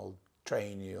help you, I'll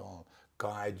train you, I'll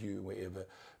guide you wherever,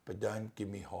 but don't give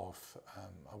me half.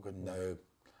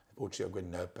 Unfortunately, I've got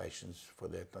no patience for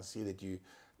that. I see that you're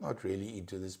not really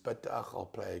into this, but I'll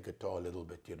play a guitar a little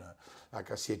bit,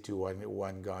 Like I said to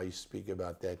one guy, you speak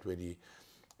about that, when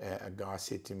a guy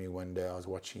said to me one day, I was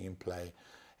watching him play,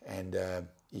 and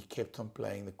he kept on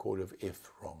playing the chord of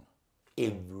F wrong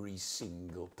every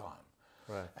single time.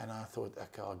 Right. And I thought,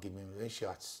 okay, I'll give him, eventually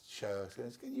I'd show,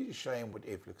 can you just show him what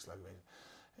F looks like?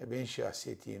 Eventually I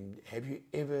said to him, have you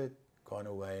ever gone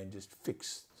away and just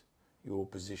fixed your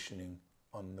positioning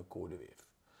on the chord of F?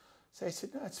 So he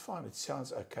said, no, it's fine, it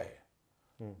sounds okay.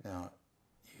 Now,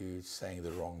 you're saying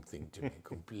the wrong thing to me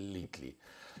completely.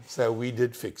 So we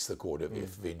did fix the chord of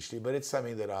F eventually, but it's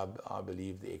something that I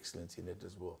believe the excellence in it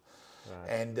as well. Right.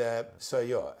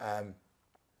 And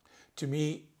to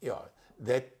me,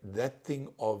 that thing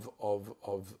of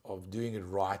doing it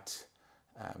right,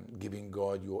 giving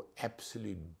God your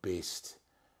absolute best,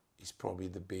 is probably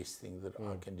the best thing that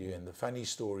I can do. And the funny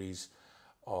stories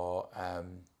are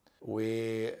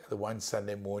where the one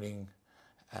Sunday morning,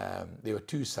 there were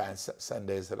two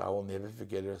Sundays that I will never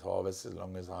forget at Harvest as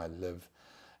long as I live.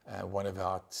 One of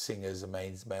our singers,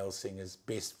 male singers,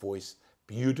 best voice,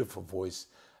 beautiful voice,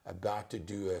 about to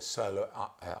do a solo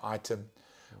item,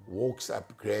 walks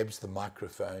up, grabs the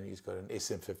microphone. He's got an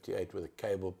SM58 with a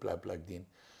cable plugged in,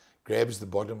 grabs the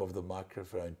bottom of the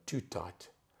microphone too tight,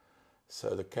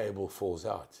 so the cable falls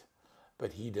out.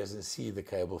 But he doesn't see the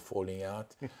cable falling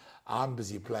out. I'm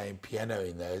busy playing piano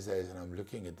in those days, and I'm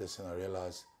looking at this, and I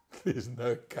realize there's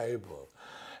no cable.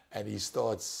 And he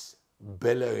starts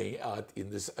bellowing out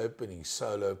in this opening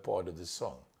solo part of the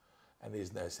song. And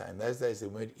there's no sound. In those days, there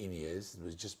weren't in-ears. It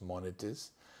was just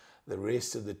monitors. The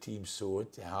rest of the team saw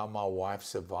it. How my wife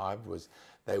survived was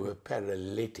they were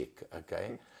paralytic,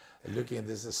 okay? Looking at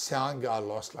this, the sound guy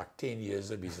lost like 10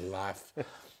 years of his life.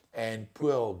 And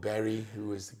poor old Barry, who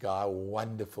was the guy,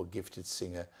 wonderful, gifted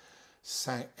singer,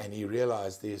 sang, and he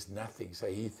realized there's nothing. So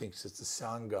he thinks it's the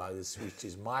sound guy that switched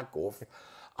his mic off.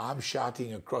 I'm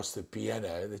shouting across the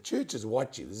piano. The church is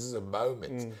watching. This is a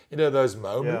moment. You know those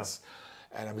moments? Yeah.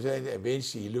 And I'm saying,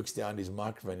 eventually he looks down his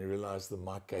microphone and realizes the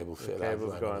mic cable fell out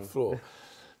on the floor.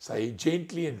 So he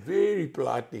gently and very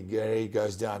politely, Gary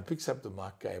goes down, picks up the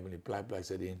mic cable, and he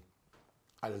plugs it in.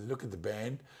 I look at the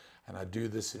band, and I do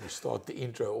this, and we start the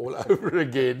intro all over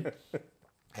again.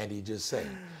 And he just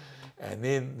sang. And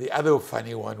then the other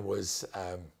funny one was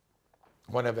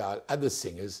one of our other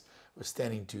singers was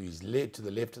standing to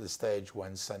the left of the stage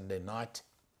one Sunday night.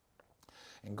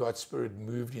 And God's Spirit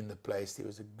moved in the place. There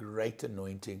was a great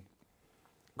anointing,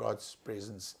 God's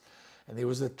presence. And there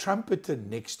was a trumpeter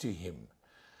next to him.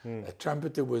 A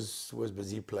trumpeter was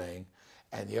busy playing.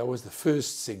 And here was the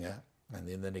first singer, and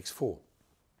then the next four.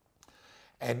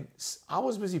 And I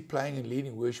was busy playing and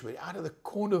leading worship, but out of the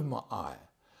corner of my eye,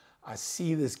 I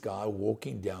see this guy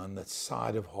walking down the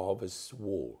side of Harvest's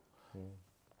wall.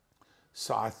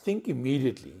 So I think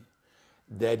immediately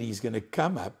that he's going to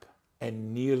come up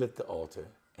and kneel at the altar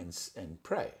and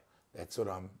pray. That's what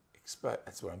I'm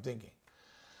thinking.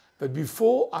 But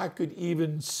before I could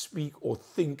even speak or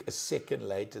think a second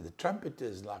later, the trumpeter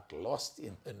is like lost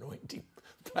in anointing,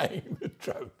 playing the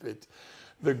trumpet.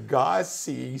 The guy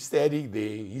standing there,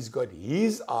 he's got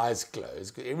his eyes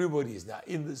closed because everybody is now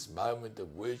in this moment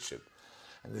of worship.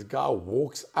 And this guy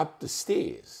walks up the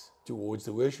stairs towards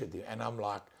the worship team. And I'm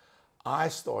like, I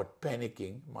start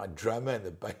panicking. My drummer and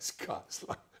the bass guy's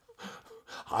like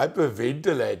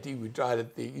hyperventilating. We try to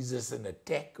think, is this an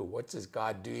attack or what's this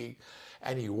guy doing?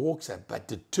 And he walks up, but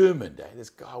determined. This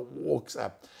guy walks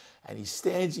up and he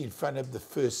stands in front of the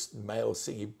first male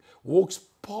singer. He walks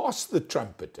past the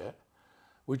trumpeter,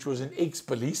 which was an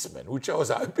ex-policeman, which I was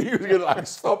hoping he was going to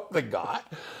stop the guy.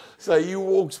 So he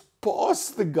walks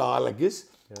past the guy like this,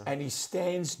 and he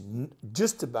stands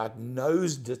just about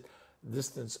nose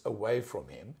distance away from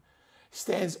him,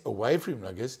 stands away from him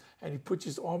like this, and he puts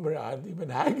his arm around him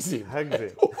and hugs him.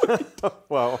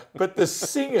 Wow. But the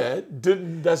singer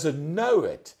doesn't know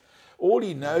it. All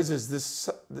he knows is this,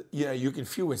 you can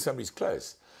feel when somebody's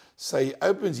close. So he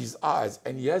opens his eyes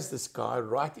and he has this guy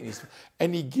right in his,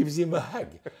 and he gives him a hug.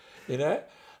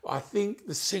 I think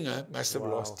the singer must have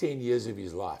lost 10 years of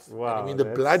his life. Wow, I mean, the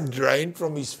blood drained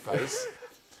from his face.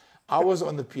 I was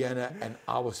on the piano and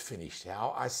I was finished.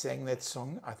 How I sang that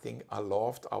song, I think I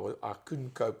laughed. I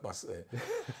couldn't cope myself.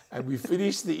 And we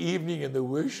finished the evening and the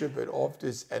worship at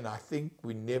Optus, and I think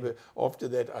after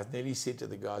that, I nearly said to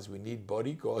the guys, we need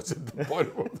bodyguards at the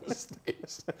bottom of the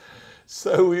stairs.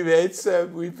 So we've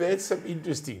had some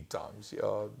interesting times,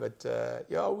 but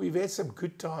we've had some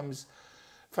good times,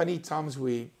 funny times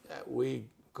where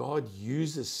God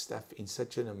uses stuff in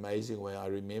such an amazing way. I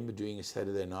remember doing a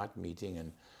Saturday night meeting,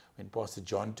 and when Pastor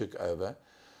John took over,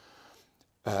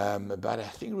 I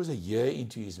think it was a year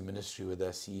into his ministry with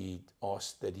us, he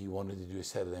asked that he wanted to do a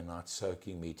Saturday night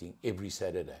soaking meeting every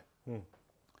Saturday.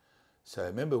 So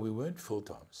remember, we weren't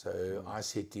full-time. So I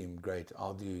said to him, great,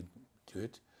 I'll do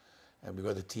it. And we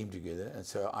got the team together. And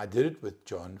so I did it with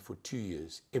John for 2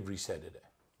 years, every Saturday.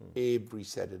 Every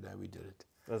Saturday we did it.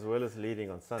 As well as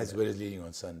leading on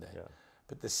Sunday. Yeah.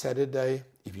 But the Saturday,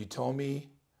 if you tell me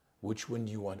which one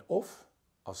you want off,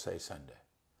 I'll say Sunday.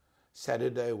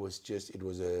 Saturday was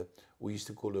we used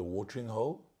to call it a watering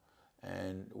hole,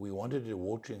 and we wanted a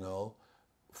watering hole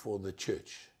for the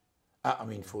church.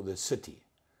 For the city.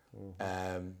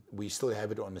 We still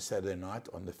have it on a Saturday night,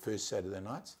 on the first Saturday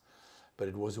nights, but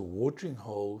it was a watering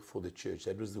hole for the church.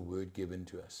 That was the word given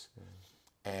to us.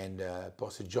 And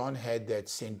Pastor John had that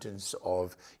sentence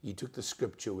of, he took the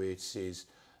scripture where it says,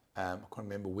 I can't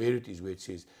remember where it is, where it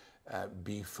says,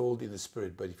 be filled in the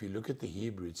Spirit. But if you look at the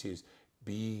Hebrew, it says,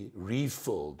 be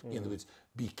refilled. In other words,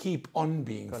 keep on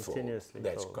being continuously filled.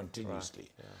 That's filled.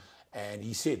 continuously. Right. And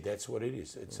he said that's what it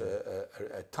is. It's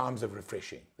a times of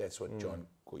refreshing. That's what John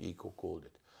called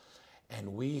it.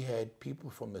 And we had people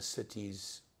from the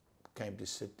cities came to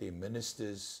sit there,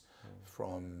 ministers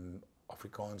from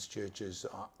Afrikaans churches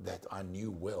that I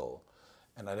knew well.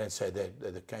 And I don't say that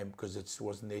they came because it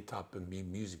wasn't their type of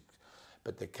music,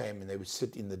 but they came and they would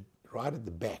sit right at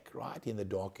the back, right in the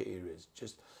darker areas.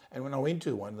 And when I went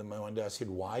to one of them one day, I said,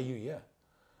 "Why are you here?"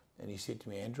 And he said to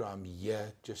me, "Andrew, I'm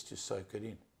here just to soak it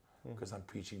in because I'm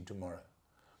preaching tomorrow."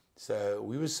 So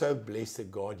we were so blessed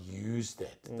that God used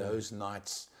those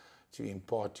nights to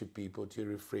impart to people, to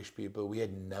refresh people. We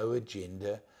had no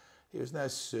agenda. There was no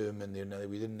sermon.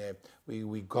 We didn't have.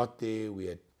 We got there. We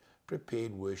had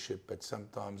prepared worship, but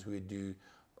sometimes we do,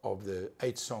 of the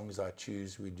 8 songs I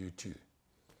choose, we do 2.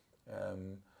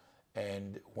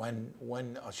 And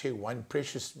I'll share one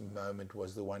precious moment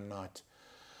was the one night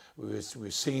we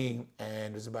were singing,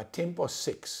 and it was about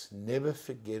 6:10. Never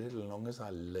forget it as long as I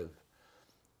live.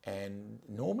 And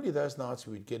normally those nights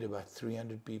we'd get about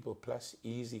 300 people plus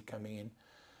easy coming in,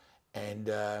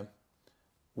 and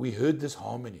we heard this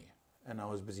harmony, and I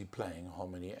was busy playing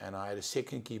harmony, and I had a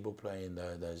second keyboard player in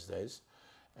those days,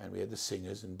 and we had the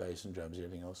singers and bass and drums and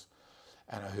everything else,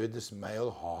 and I heard this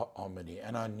male harmony,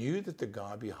 and I knew that the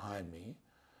guy behind me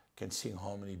can sing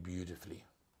harmony beautifully.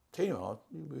 Tell you what,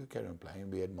 we were carrying on playing,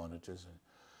 we had monitors,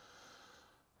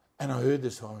 and I heard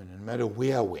this harmony, and no matter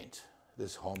where I went,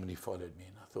 this harmony followed me,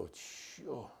 and I thought,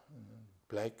 sure,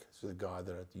 Blake, so the guy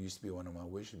that used to be one of my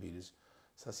worship leaders,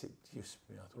 so I said, I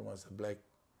thought to myself, Blake,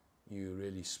 you're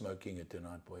really smoking it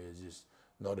tonight, boy, it's just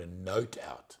not a note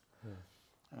out.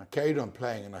 And I carried on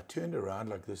playing, and I turned around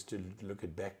like this to look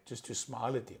at back, just to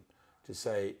smile at him, to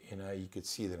say, you could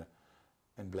see that,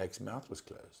 and Blake's mouth was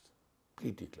closed,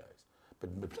 completely closed.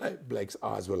 But Blake's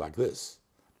eyes were like this,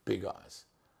 big eyes.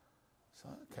 So,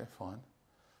 okay, fine.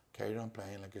 Carried on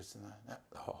playing like this, and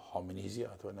the harmony's here.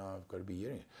 I thought, no, I've got to be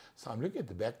hearing it. So I'm looking at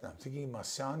the back now. I'm thinking my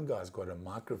sound guy's got a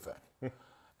microphone. And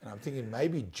I'm thinking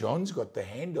maybe John's got the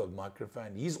handheld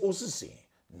microphone. He's also singing.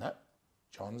 No,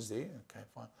 John's there. Okay,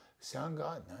 fine. Sound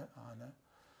guy? No, no.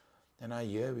 And I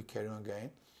hear, we carry on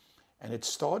going. And it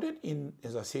started in,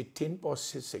 as I said,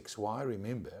 6:10. Why I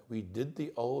remember, we did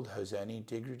the old Hosanna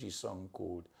Integrity song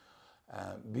called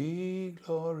Be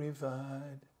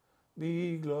Glorified,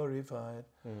 Be Glorified,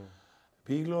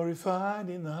 Be Glorified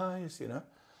in the highest,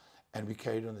 And we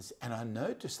carried on this. And I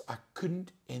noticed I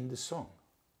couldn't end the song.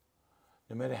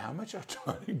 No matter how much I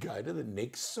tried to go to the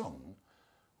next song,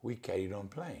 we carried on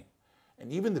playing.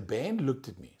 And even the band looked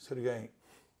at me, sort of going,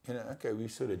 okay,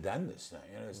 we've sort of done this now,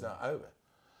 it's now over.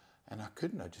 And I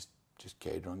couldn't, I just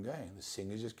carried on going. The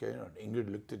singers just carried on.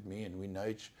 Ingrid looked at me, and we've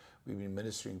been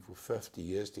ministering for 50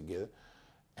 years together,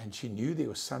 and she knew there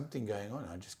was something going on.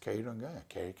 I just carried on going. I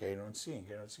carried on singing,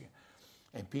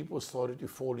 And people started to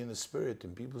fall in the Spirit,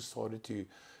 and people started to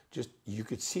you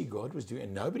could see God was doing,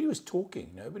 and nobody was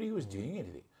talking, nobody was doing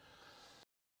anything.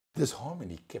 This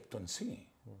harmony kept on singing.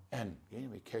 And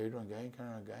we carried on going,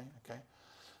 okay.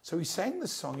 So we sang the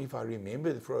song, if I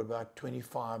remember, for about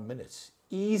 25 minutes.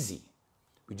 Easy.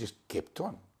 We just kept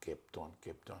on.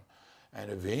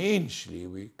 And eventually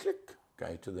we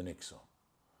go to the next song.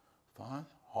 Fine.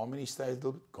 Harmony stays a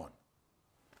little bit gone.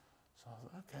 So I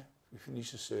thought, okay. We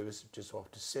finished the service just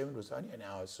after 7. It was only an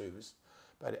hour service.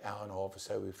 About an hour and a half or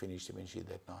so we finished eventually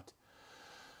that night.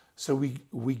 So I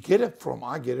get up from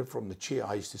the chair.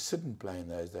 I used to sit and play in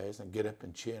those days, and get up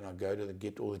and chair, and I go to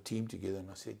get all the team together,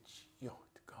 and I said, the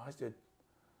guys, did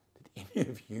any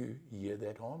of you hear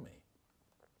that harmony?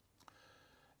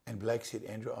 And Blake said,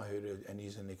 Andrew, I heard it, and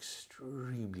he's an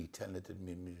extremely talented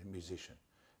musician.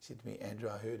 He said to me, Andrew,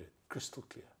 I heard it, crystal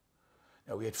clear.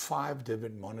 Now, we had 5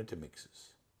 different monitor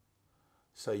mixes,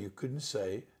 so you couldn't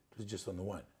say it was just on the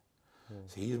one.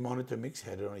 So his monitor mix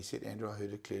had it on. He said, Andrew, I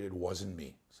heard it clear. It wasn't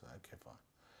me. So, okay, fine.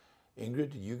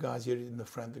 Ingrid, did you guys hear it in the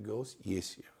front, the girls?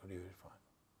 Yes, everybody heard it fine.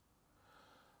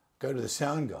 Go to the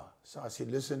sound guy. So I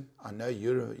said, listen, I know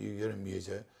you're a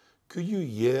muser. Could you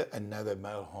hear another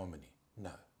male harmony?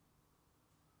 No.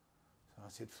 So I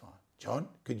said, fine. John,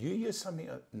 could you hear something?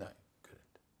 No,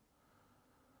 couldn't.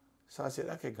 So I said,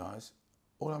 okay, guys,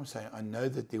 all I'm saying, I know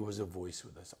that there was a voice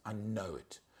with us. I know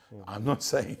it. I'm not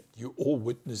saying you all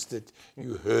witnessed it,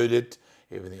 you heard it,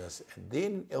 everything else. And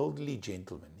then elderly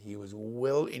gentleman, he was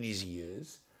well in his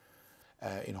years.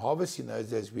 In Harvest in those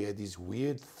days, we had these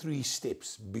weird 3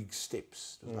 steps, big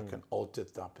steps. It was like an altar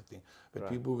type of thing. But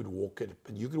people would walk it,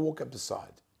 but you could walk up the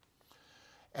side.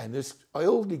 And this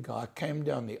elderly guy came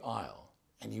down the aisle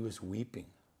and he was weeping,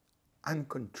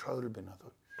 uncontrollable. And I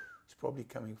thought, he's probably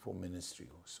coming for ministry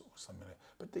or something like that.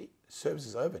 But the service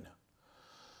is over now.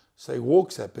 So he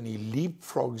walks up and he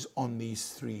leapfrogs on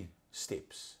these 3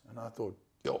 steps. And I thought,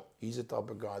 yo, he's the type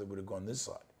of guy that would have gone this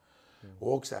side.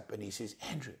 Walks up and he says,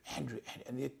 Andrew,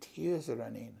 and the tears are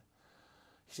running.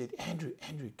 He said, Andrew,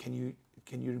 can you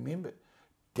remember?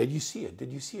 Did you see it?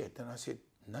 Did you see it? And I said,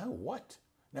 no, what?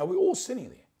 Now we're all sitting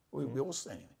there. We're all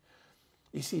standing there.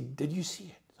 He said, did you see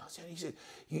it? He said,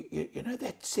 you know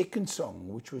that second song,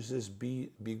 which was this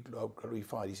Be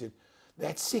Glorified. He said,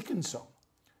 that second song,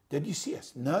 did you see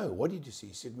us? No, what did you see?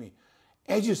 He said to me,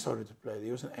 as you started to play,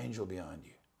 there was an angel behind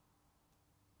you.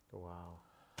 Wow.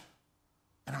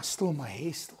 And my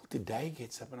hair still today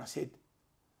gets up, and I said,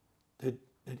 did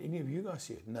any of you guys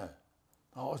see it? No.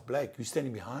 I asked Blake, who's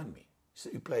standing behind me,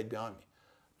 who played behind me.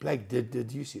 Blake,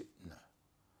 did you see it? No.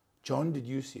 John, did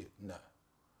you see it? No.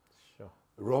 Sure.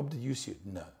 Rob, did you see it?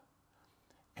 No.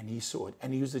 And he saw it.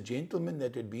 And he was a gentleman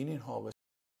that had been in Harvest,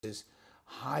 is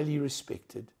highly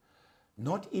respected,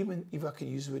 not even, if I can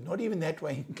use the word, not even that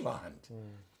way inclined.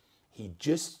 He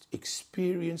just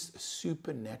experienced a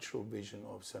supernatural vision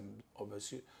of a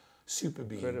super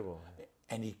being. Incredible.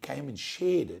 And he came and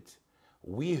shared it.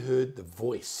 We heard the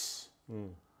voice.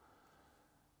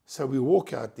 So we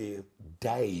walk out there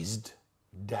dazed,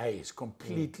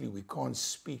 completely. We can't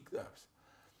speak those.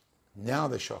 Now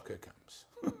the shocker comes.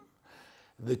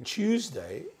 The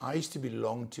Tuesday, I used to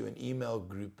belong to an email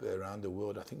group around the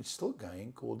world, I think it's still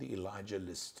going, called the Elijah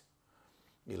List.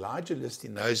 Elijah List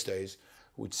in those days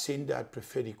would send out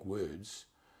prophetic words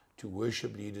to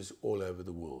worship leaders all over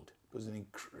the world. It was an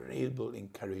incredible,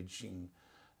 encouraging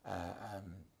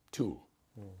tool.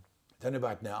 I don't know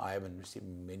about now, I haven't received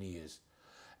many years.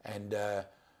 And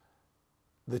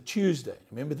the Tuesday,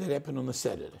 remember that happened on the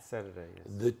Saturday? Saturday, yes.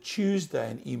 The Tuesday,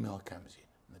 an email comes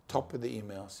in. The top of the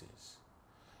email says,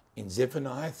 in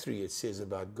Zephaniah 3, it says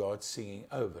about God singing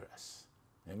over us.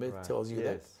 Remember, it tells you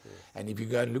that? Yes. And if you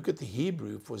go and look at the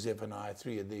Hebrew for Zephaniah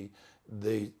 3,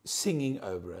 the singing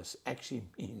over us actually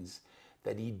means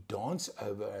that he dances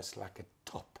over us like a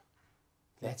top.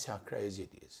 That's how crazy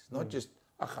it is. Not just,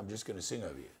 I'm just going to sing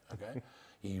over you, okay?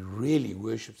 He really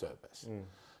worships over us.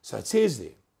 So it says there,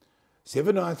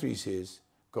 Zephaniah 3 says,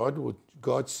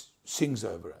 God sings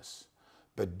over us.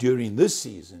 But during this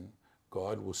season,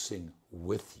 God will sing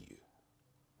with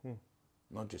you,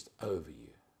 not just over you.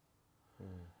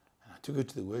 And I took it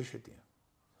to the worship team.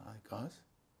 All right, guys,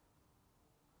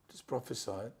 just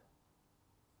prophesied,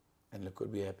 and look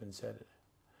what happened Saturday.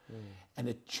 And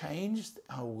it changed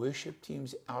our worship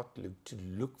team's outlook to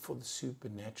look for the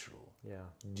supernatural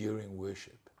during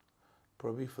worship,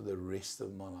 probably for the rest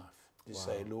of my life. To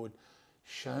say, Lord,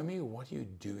 show me what you're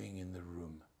doing in the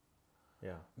room.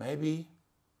 Maybe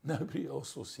nobody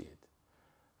else will see it.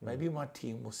 Maybe my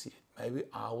team will see it. Maybe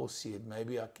I will see it.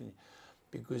 Maybe I can,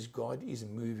 because God is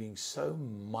moving so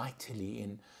mightily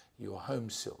in your home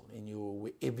cell, in your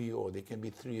wherever you are. There can be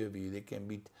 3 of you. There can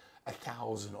be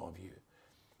 1,000 of you.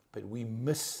 But we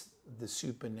miss the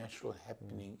supernatural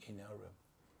happening in our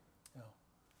room.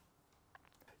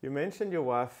 You mentioned your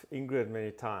wife Ingrid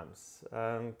many times.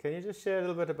 Can you just share a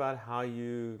little bit about how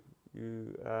you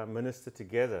minister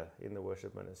together in the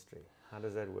worship ministry? How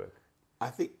does that work? I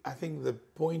think the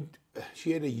point, she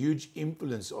had a huge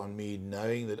influence on me,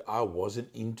 knowing that I wasn't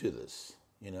into this.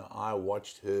 You know, I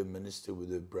watched her minister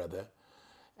with her brother,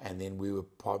 and then we were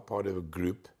part of a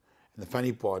group. And the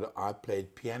funny part, I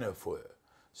played piano for her.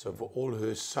 So for all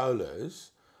her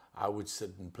solos, I would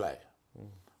sit and play.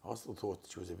 I also thought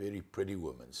she was a very pretty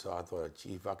woman. So I thought,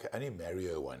 gee, if I could only marry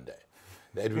her one day,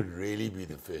 that would really be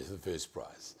the first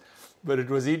prize. But it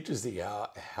was interesting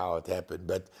how it happened.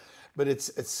 But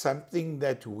it's something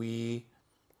that we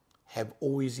have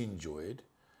always enjoyed.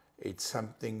 It's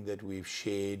something that we've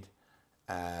shared.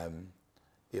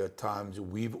 There are times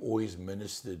we've always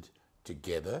ministered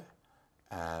together.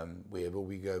 Wherever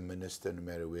we go minister, no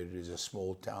matter where it is, a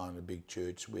small town, a big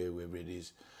church, wherever it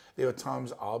is. There are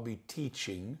times I'll be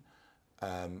teaching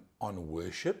on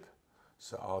worship.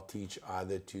 So I'll teach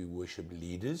either to worship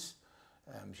leaders.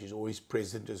 She's always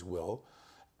present as well.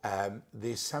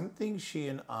 There's something she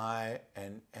and I,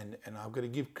 and I've got to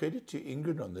give credit to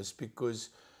Ingrid on this, because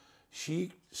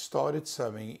she started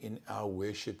something in our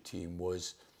worship team,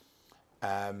 was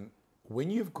when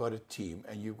you've got a team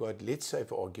and you've got, let's say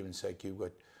for argument's sake, you've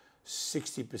got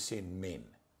 60% men,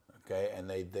 okay, and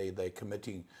they're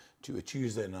committing to a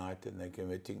Tuesday night, and they're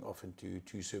committing often to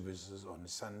 2 services on a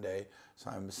Sunday,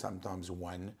 sometimes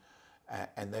 1,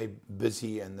 and they're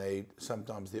busy, and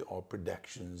sometimes there are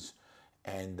productions,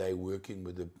 and they're working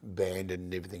with the band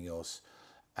and everything else.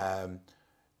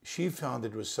 She found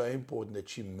it was so important that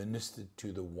she ministered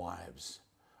to the wives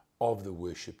of the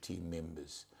worship team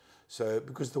members. So,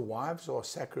 because the wives are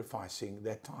sacrificing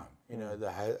that time, you know,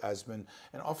 the husband,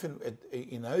 and often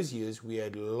in those years we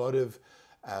had a lot of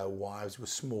wives with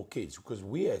small kids, because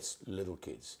we had little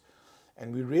kids,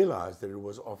 and we realized that it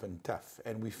was often tough.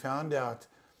 And we found out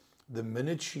the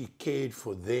minute she cared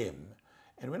for them,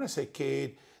 and when I say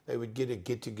cared, they would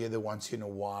get together once in a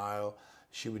while.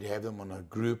 She would have them on a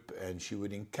group, and she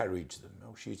would encourage them,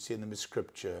 or she'd send them a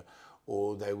scripture,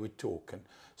 or they would talk. And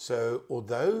so,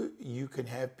 although you can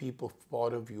have people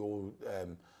part of your,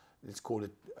 let's call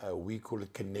it, we call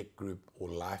it connect group or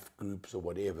life groups or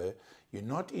whatever, you're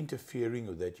not interfering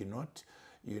with that.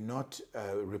 You're not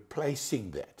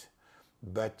replacing that.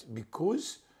 But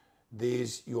because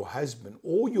there's your husband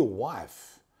or your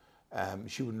wife,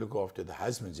 she wouldn't look after the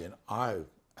husbands, and I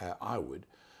would.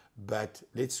 But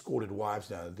let's call it wives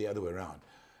now, the other way around.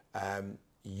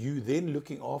 You then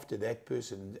looking after that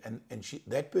person, and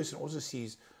that person also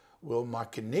sees, well, my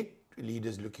connect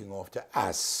leader's looking after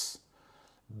us,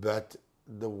 but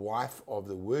the wife of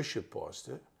the worship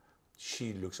pastor,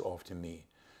 she looks after me.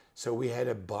 So we had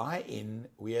a buy-in,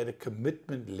 we had a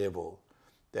commitment level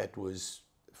that was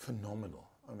phenomenal.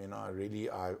 I mean,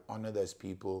 I honor those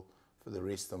people for the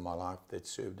rest of my life that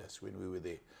served us when we were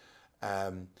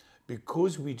there.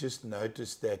 Because we just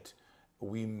noticed that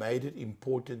we made it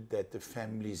important that the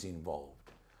family's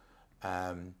involved,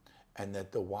 and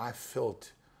that the wife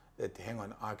felt that, hang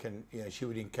on, she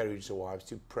would encourage the wives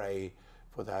to pray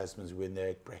for the husbands when they're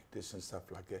at practice and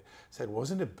stuff like that. So it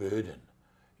wasn't a burden,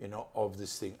 of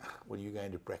this thing, well, you're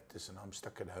going to practice and I'm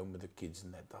stuck at home with the kids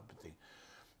and that type of thing.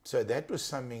 So that was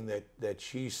something that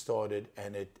she started,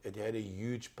 and it had a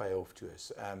huge payoff to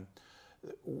us.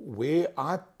 Where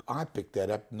I picked that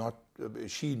up,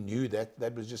 she knew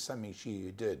that was just something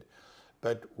she did.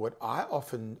 But what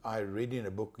I read in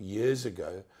a book years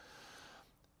ago,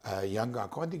 a young guy, I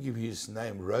can't think of his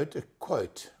name, wrote a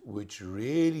quote which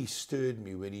really stirred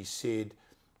me when he said,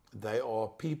 they are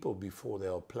people before they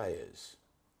are players.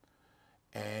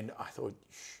 And I thought,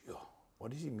 sure, what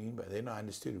does he mean by that? Then I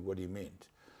understood what he meant.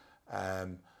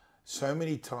 So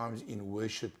many times in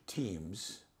worship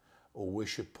teams or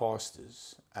worship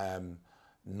pastors,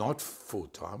 not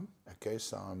full-time, okay,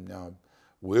 so I'm now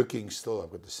working still,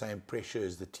 I've got the same pressure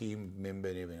as the team member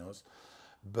and everything else,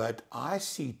 but I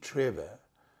see Trevor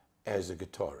as a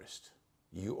guitarist.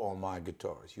 You are my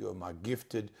guitarist. You are my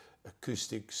gifted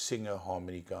acoustic singer,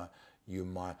 harmonica.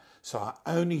 So I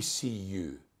only see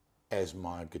you as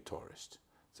my guitarist.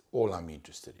 That's all I'm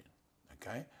interested in,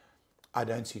 okay? I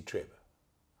don't see Trevor.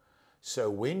 So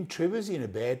when Trevor's in a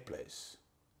bad place,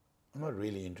 I'm not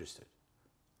really interested.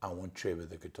 I want Trevor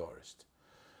the guitarist.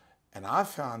 And I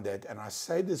found that, and I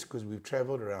say this because we've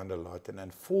traveled around a lot, and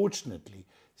unfortunately,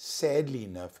 sadly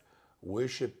enough,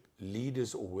 worship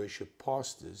leaders or worship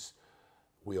pastors,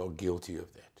 we are guilty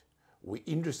of that. We're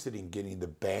interested in getting the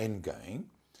band going,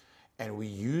 and we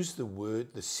use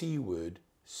the C word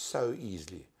so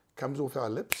easily. Comes off our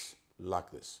lips like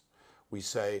this. We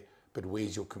say, but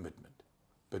where's your commitment?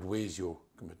 But where's your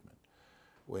commitment?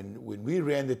 When we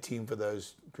ran the team for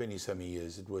those 20-some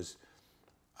years, it was,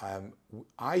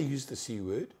 I used the C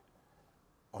word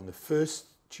on the first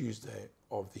Tuesday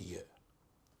of the year.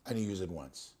 Only use it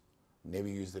once. Never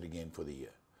used it again for the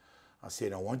year. I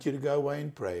said, I want you to go away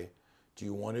and pray. Do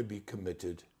you want to be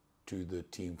committed to the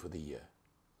team for the year?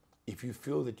 If you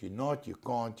feel that you're not, you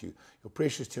can't, your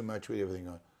pressure's too much with everything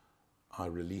on, I'll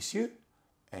release you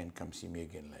and come see me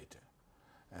again later.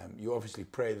 You obviously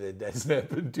pray that doesn't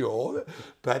happen to all,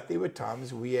 but there were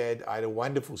times I had a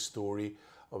wonderful story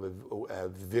of a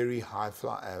very high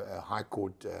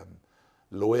court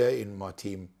lawyer in my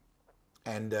team,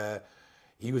 and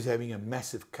he was having a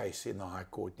massive case in the High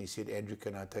Court, and he said, Andrew,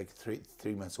 can I take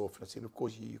three months off? And I said, of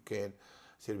course you can.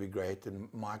 I said, it'd be great. And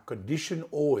my condition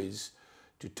always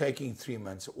to taking 3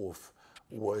 months off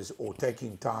was, or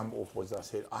taking time off was, I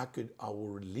said, I will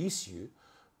release you,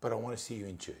 but I want to see you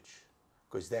in church,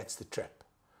 because that's the trap.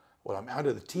 Well, I'm out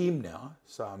of the team now,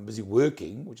 so I'm busy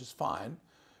working, which is fine,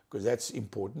 because that's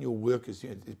important. Your work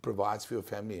it provides for your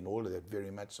family and all of that,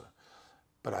 very much so.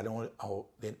 But I don't want,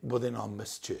 then I'll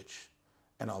miss church.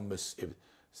 And I'll miss everything.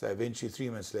 So eventually,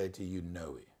 3 months later, you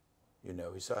know it. you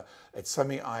know. So it's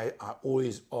something I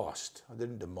always asked. I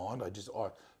didn't demand, I just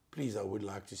asked, please, I would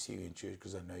like to see you in church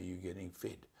because I know you're getting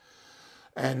fed.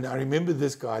 And I remember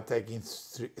this guy taking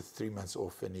 3 months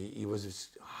off, and he was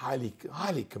a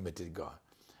highly committed guy.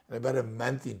 And about a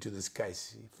month into this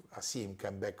case, I see him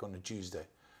come back on a Tuesday.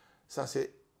 So I said,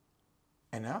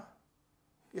 and now?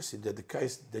 Yes, he did the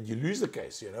case. Did you lose the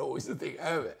case? You know, or is the thing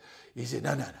over? He said,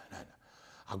 no.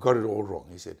 I got it all wrong.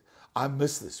 He said, I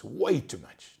miss this way too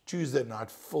much. Tuesday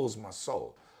night fills my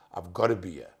soul. I've got to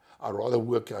be here. I'd rather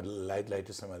work out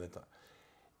later some other time.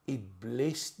 It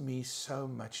blessed me so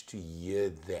much to hear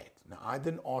that. Now, I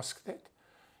didn't ask that.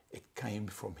 It came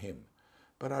from him.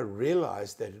 But I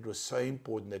realized that it was so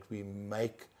important that we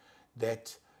make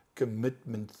that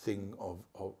commitment thing of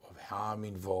how I'm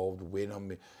involved,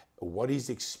 what is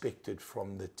expected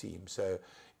from the team. So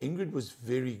Ingrid was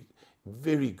very,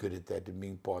 very good at that and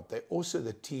being part.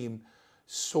 The team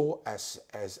saw us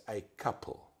as a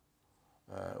couple.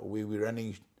 We were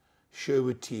running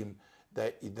Sherwood team.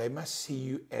 They must see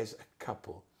you as a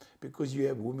couple because you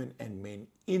have women and men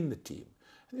in the team.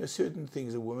 And there are certain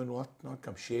things a woman will not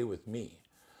come share with me.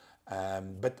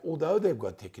 But although they've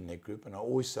got tech in that group, and I'm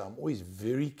always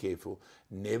very careful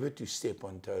never to step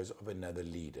on toes of another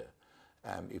leader.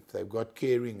 If they've got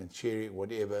caring and sharing,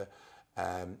 whatever,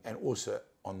 and also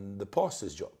on the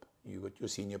pastor's job. You got your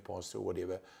senior pastor or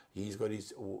whatever, he's got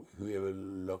his, or whoever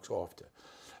looks after.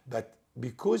 But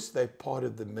because they're part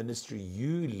of the ministry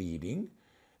you leading,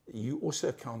 you're also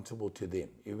accountable to them,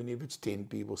 even if it's 10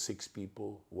 people, 6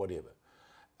 people, whatever.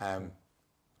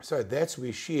 So that's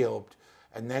where she helped,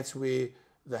 and that's where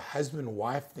the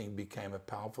husband-wife thing became a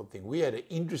powerful thing. We had an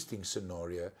interesting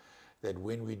scenario that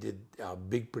when we did our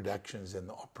big productions in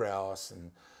the Opera House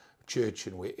and church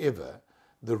and wherever,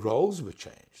 the roles were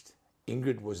changed.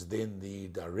 Ingrid was then the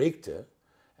director,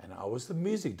 and I was the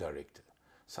music director.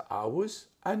 So I was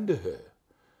under her.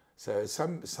 So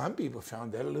some people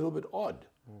found that a little bit odd,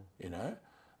 you know.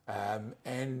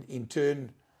 And in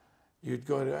turn, you'd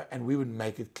go to, and we would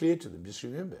make it clear to them. Just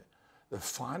remember, the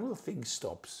final thing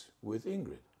stops with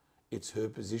Ingrid. It's her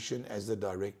position as the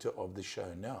director of the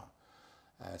show now.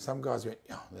 Some guys went,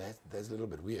 oh, that's a little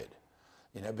bit weird,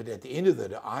 you know. But at the end of the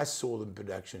day, I saw the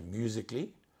production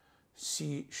musically.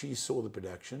 She saw the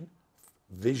production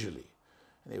visually.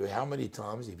 And there were how many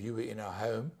times, if you were in our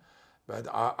home, but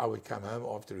I would come home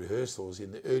after rehearsals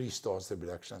in the early starts of the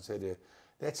production. I'd say to her,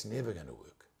 that's never going to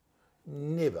work.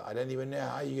 Never. I don't even know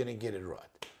how you're going to get it right.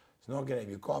 It's not going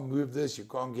to, you can't move this, you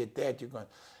can't get that, you can't.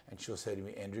 And she'll say to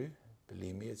me, Andrew,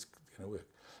 believe me, it's going to work.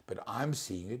 But I'm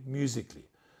seeing it musically.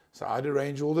 So I'd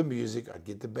arrange all the music, I'd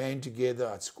get the band together,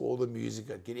 I'd score the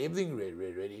music, I'd get everything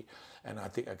ready. And I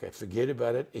think, okay, forget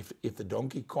about it. If the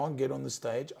donkey can't get on the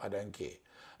stage, I don't care.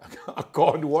 I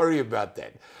can't worry about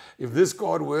that. If this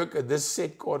can't work and this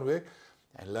set can't work,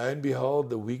 and lo and behold,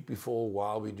 the week before,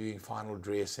 while we're doing final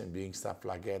dress and doing stuff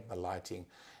like that, the lighting,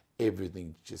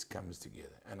 everything just comes together.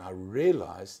 And I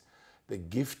realized the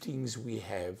giftings we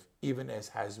have, even as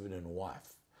husband and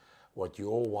wife, what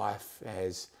your wife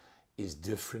has is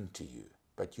different to you,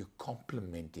 but you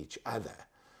complement each other.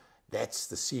 That's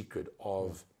the secret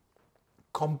of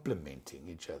complementing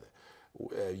each other.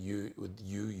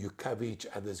 You cover each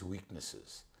other's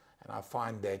weaknesses. And I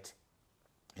find that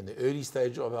in the early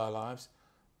stage of our lives,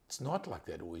 it's not like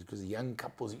that always, because the young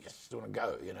couples just want to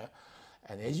go, you know.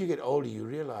 And as you get older, you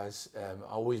realize,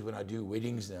 when I do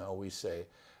weddings now, I always say,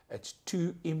 it's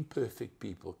two imperfect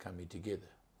people coming together.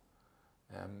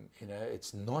 You know,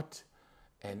 it's not,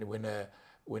 and when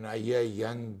I hear a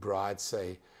young bride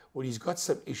say, well, he's got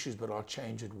some issues, but I'll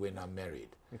change it when I'm married.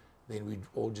 Then we'd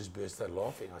all just burst out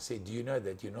laughing. I said, do you know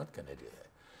that you're not going to do that?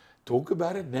 Talk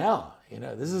about it now. You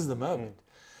know, this is the moment.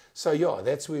 So yeah,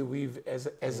 that's where we've,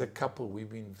 as a couple, we've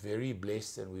been very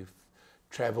blessed, and we've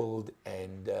traveled,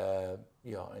 and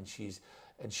and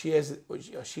she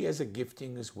has a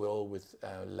gifting as well with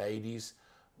ladies,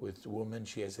 with women.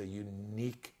 She has a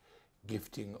unique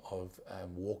gifting of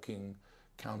walking,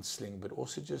 counseling, but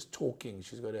also just talking.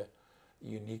 She's got a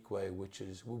unique way,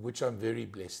 which I'm very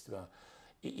blessed about.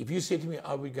 If you said to me,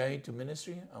 are we going to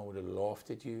ministry? I would have laughed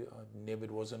at you.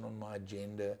 It wasn't on my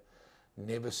agenda.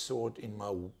 Never saw it in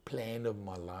my plan of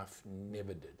my life.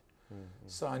 Never did.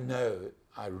 So I know,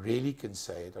 I really can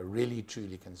say it. I really,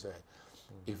 truly can say it.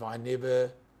 If I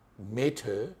never met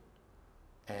her,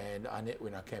 and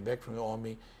when I came back from the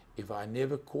army, if I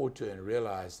never caught her and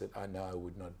realized that, I know I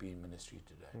would not be in ministry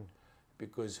today.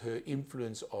 Because her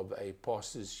influence of a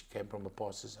pastor's, she came from a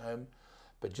pastor's home,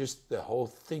 but just the whole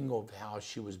thing of how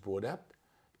she was brought up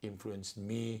influenced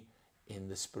me in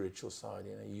the spiritual side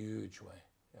in a huge way.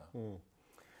 Yeah.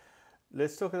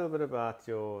 let's talk a little bit about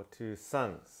your two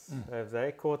sons. Have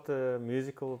they caught the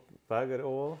musical bug at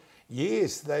all?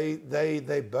 Yes,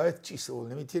 they both. Geez, well,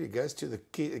 let me tell you, it goes to the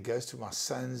kid, it goes to my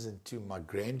sons and to my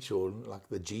grandchildren. Like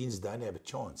the genes don't have a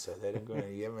chance, so they don't go.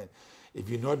 If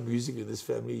you're not music in this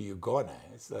family, you're gone.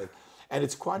 It's like, and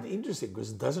it's quite interesting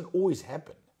because it doesn't always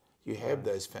happen. You have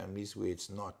those families where it's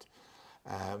not.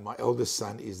 My eldest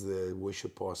son is the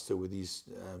worship pastor with his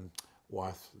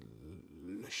wife,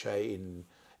 Shay,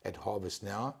 at Harvest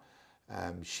now.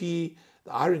 The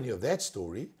irony of that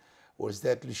story was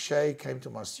that Lachey came to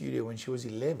my studio when she was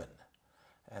 11,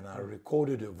 and I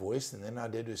recorded her voice, and then I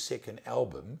did her second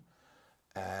album.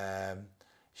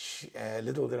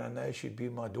 Little did I know she'd be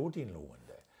my daughter-in-law one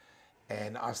day.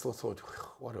 And I still thought,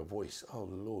 what a voice. Oh,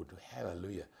 Lord,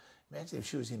 hallelujah. Imagine if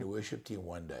she was in the worship team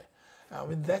one day. I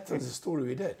mean, that was the story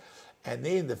we did. And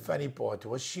then the funny part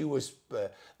was she was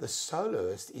the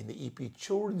soloist in the EP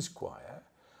Children's Choir,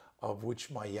 of which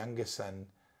my younger son,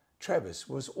 Travis,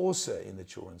 was also in the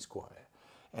children's choir.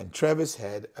 And Travis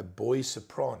had a boy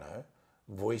soprano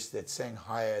voice that sang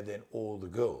higher than all the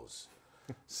girls.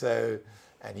 So,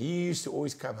 and he used to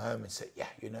always come home and say, yeah,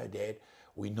 you know, Dad,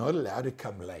 we're not allowed to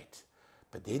come late.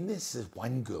 But then there's this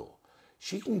one girl.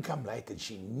 She can come late and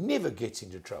she never gets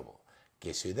into trouble.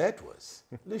 Guess who that was?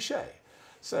 Lachey.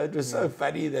 So it was so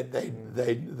funny that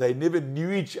they never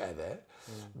knew each other,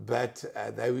 but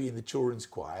they were in the children's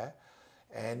choir.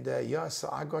 And so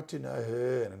I got to know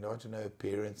her and I got to know her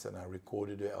parents, and I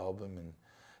recorded her album and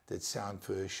did sound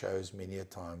for her shows many a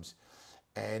times.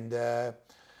 And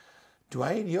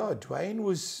Dwayne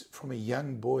was from a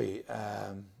young boy.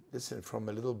 From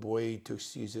a little boy,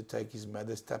 he used to take his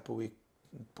mother's Tupperware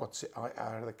pots out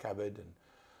of the cupboard and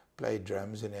play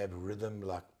drums and have rhythm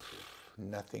like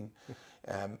nothing.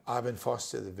 Ivan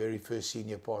Foster, the very first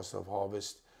senior pastor of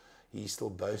Harvest, he still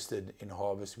boasted in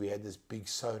Harvest, we had this big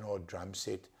sonar drum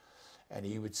set, and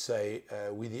he would say,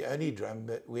 we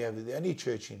have the only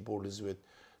church in Port Elizabeth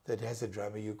that has a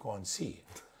drummer you can't see.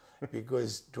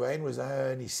 Because Dwayne was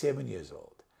only 7 years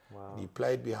old. Wow. And he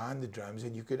played behind the drums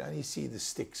and you could only see the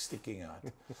sticks sticking out.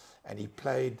 And he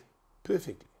played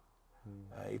perfectly.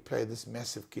 He played this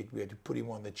massive kit. We had to put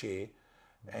him on the chair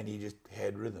and he just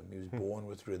had rhythm. He was born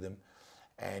with rhythm.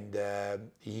 And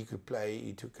he could play.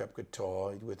 He took up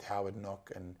guitar with Howard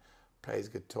Knock and plays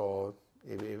guitar.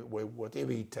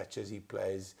 Whatever he touches, he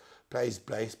plays. Plays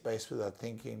bass without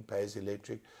thinking. Plays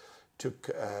electric. Took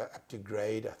up to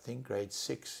grade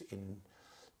 6 in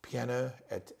piano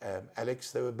at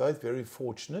Alex. They were both very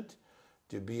fortunate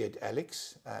to be at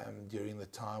Alex during the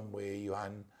time where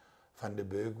Johan van der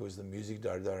Berg was the music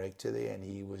director there, and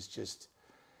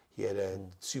he had a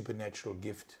supernatural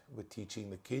gift with teaching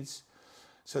the kids.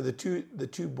 So the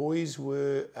two boys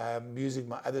were music.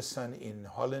 My other son in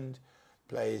Holland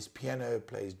plays piano,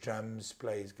 plays drums,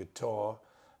 plays guitar.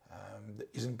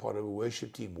 Isn't part of a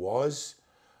worship team. Was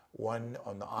one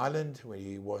on the island where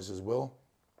he was as well.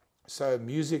 So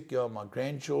music, my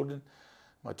grandchildren,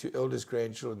 my two eldest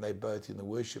grandchildren, they both in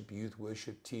the youth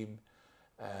worship team.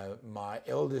 My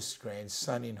eldest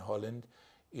grandson in Holland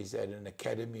is at an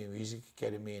academy, a music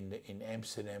academy in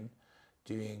Amsterdam,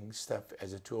 doing stuff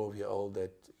as a 12-year-old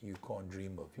that you can't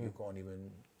dream of. You can't even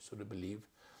sort of believe.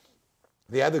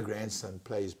 The other grandson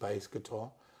plays bass guitar,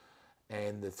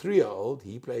 and the 3-year-old,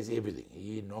 he plays everything.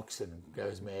 He knocks and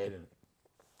goes mad.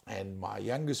 And my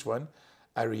youngest one,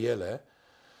 Ariella,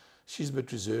 she's a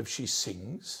bit reserved. She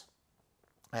sings.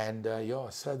 And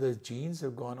so the genes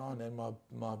have gone on. And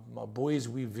my boys,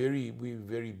 we're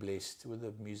very blessed with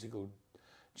the musical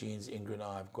genes Ingrid and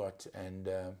I have got. And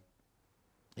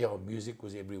music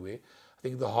was everywhere. I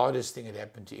think the hardest thing that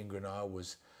happened to Ingrid and I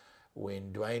was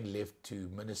when Dwayne left to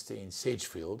minister in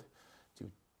Sedgefield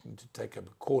to take up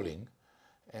a calling.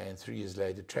 And 3 years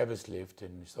later, Travis left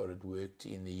and started work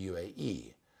in the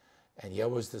UAE. And here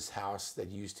was this house that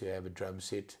used to have a drum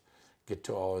set,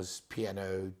 guitars,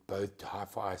 piano, both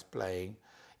hi-fis playing.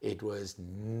 It was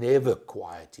never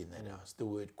quiet in that house. The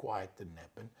word quiet didn't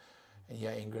happen. And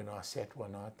Ingrid and I sat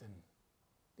one night and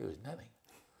there was nothing.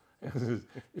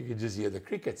 You could just hear the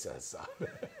crickets outside.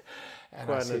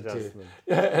 And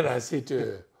I said to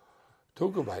her,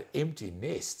 talk about empty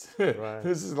nest. Right.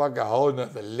 This is like a whole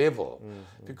nother level.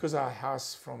 Because our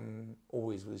house from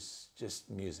always was just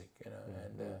music,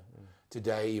 and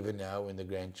today, even now, when the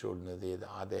grandchildren are there, they're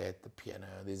either at the piano,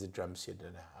 there's a drum set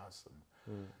in the house.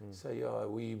 So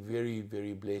we're very,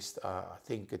 very blessed. I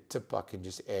think a tip I can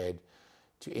just add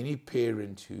to any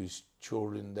parent whose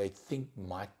children they think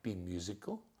might be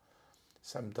musical,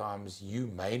 sometimes you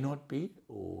may not be,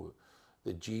 or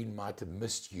the gene might have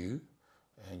missed you,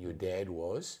 and your dad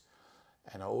was.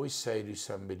 And I always say to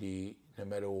somebody, no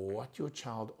matter what your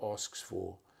child asks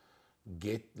for,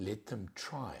 let them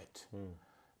try it.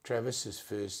 Travis's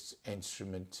first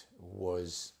instrument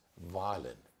was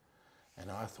violin,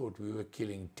 and I thought we were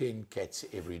killing 10 cats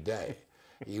every day.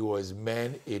 It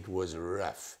was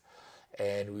rough.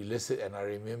 And we listened, and I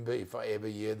remember if I ever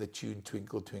hear the tune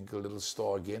Twinkle, Twinkle, Little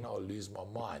Star again, I'll lose my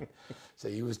mind. So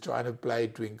he was trying to play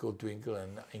Twinkle, Twinkle,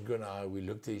 and Ingrid and I, we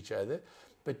looked at each other.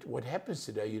 But what happens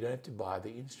today, you don't have to buy the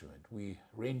instrument. We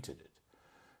rented it.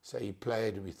 So he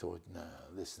played, and we thought, no,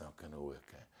 this is not going to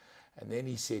work. And then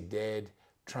he said, Dad,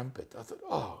 trumpet. I thought,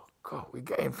 oh, God, we're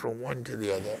going from one to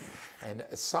the other. And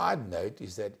a side note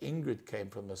is that Ingrid came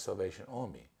from the Salvation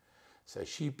Army. So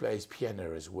she plays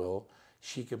piano as well.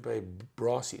 She can play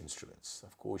brass instruments.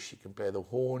 Of course, she can play the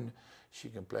horn. She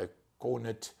can play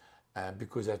cornet,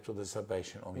 because that's what the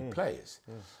Salvation Army plays.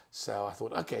 So I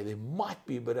thought, okay, there might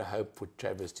be a bit of hope for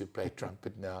Travis to play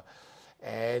trumpet now.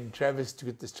 And Travis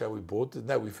took this trouble.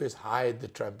 We first hired the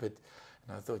trumpet.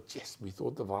 And I thought, yes, we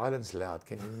thought the violin's loud.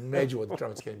 Can you imagine what the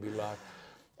trumpet's going to be like?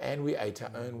 And we ate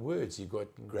our own words. He got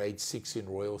grade 6 in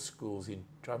Royal Schools in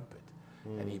trumpet.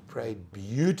 And he played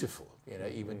beautiful.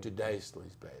 Even today still he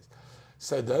plays.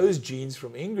 So those genes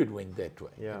from Ingrid went that way.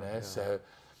 So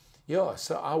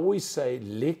I always say,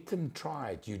 let them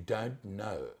try it. You don't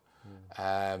know.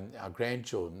 Our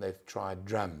grandchildren, they've tried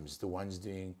drums. The ones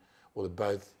doing,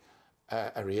 both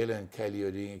Ariella and Kaylee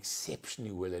are doing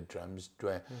exceptionally well at drums.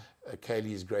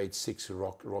 Kaylee is grade 6,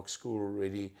 rock school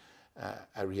already.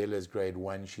 Ariella is grade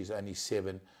 1. She's only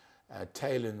 7.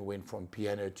 Taylor went from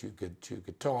piano to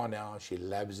guitar now. She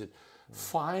loves it.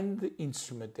 Find the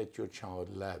instrument that your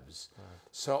child loves. Right.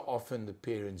 So often the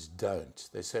parents don't.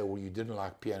 They say, well, you didn't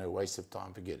like piano, waste of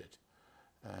time, forget it.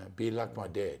 Be like my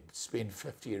dad, spend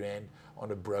 50 Rand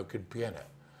on a broken piano.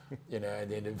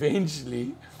 And then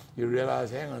eventually you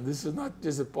realize, hang on, this is not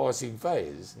just a passing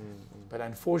phase. But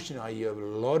unfortunately, I hear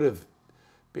a lot of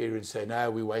parents say,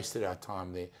 no, we wasted our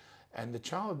time there. And the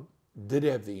child did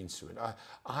have the instrument.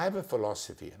 I have a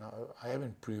philosophy, and I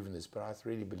haven't proven this, but I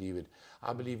really believe it.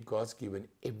 I believe God's given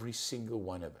every single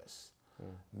one of us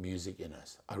music in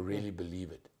us. I really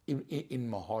believe it in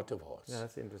my heart of hearts. Yeah,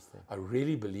 that's interesting. I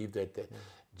really believe that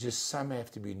just some have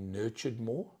to be nurtured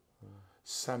more,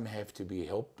 some have to be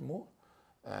helped more.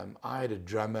 I had a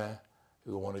drummer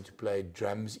who wanted to play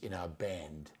drums in our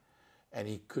band, and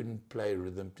he couldn't play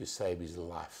rhythm to save his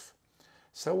life.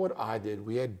 So what I did,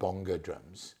 we had bongo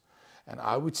drums. And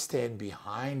I would stand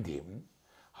behind him,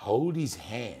 hold his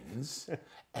hands,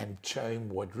 and show him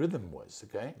what rhythm was,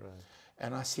 okay? Right.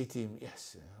 And I said to him,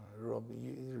 yes, Rob,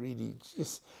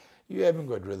 you haven't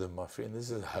got rhythm, my friend.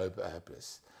 This is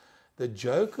hopeless. The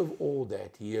joke of all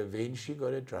that, he eventually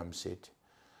got a drum set.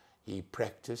 He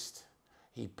practiced.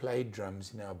 He played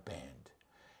drums in our band.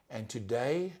 And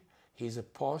today, he's a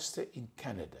pastor in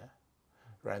Canada,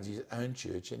 runs his own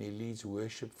church, and he leads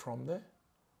worship from the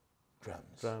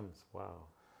drums. Wow.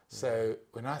 So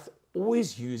when I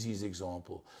always use his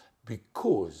example,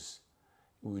 because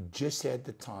we just had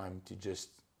the time to just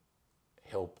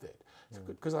help that.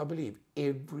 Because I believe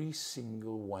every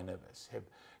single one of us have,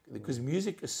 because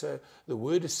music is the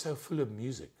word is so full of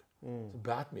music. It's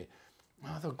about me.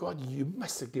 I thought, God, you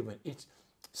must have given it.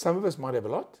 Some of us might have a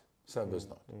lot, some of us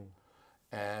not.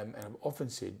 And I've often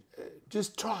said,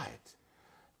 just try it.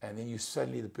 And then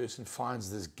suddenly the person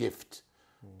finds this gift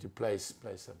to play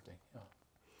something.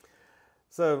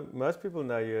 So most people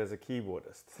know you as a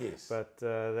keyboardist. Yes. But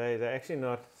they're actually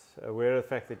not aware of the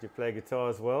fact that you play guitar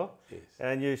as well. Yes.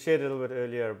 And you shared a little bit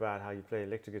earlier about how you play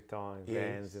electric guitar in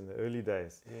bands in the early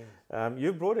days. Yes.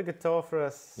 You brought a guitar for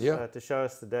us to show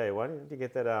us today. Why don't you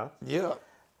get that out? Yeah.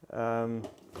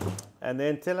 And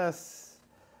then tell us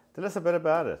a bit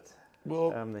about it.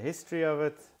 Well, the history of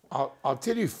it. I'll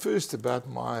tell you first about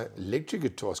my electric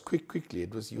guitars quickly.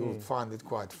 You'll find it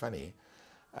quite funny.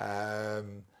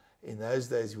 In those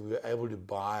days, we were able to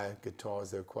buy guitars.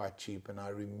 They were quite cheap. And I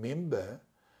remember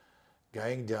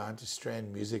going down to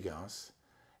Strand Music House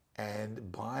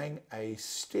and buying a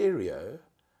stereo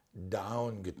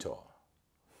down guitar.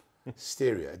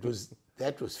 Stereo.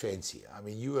 That was fancy. I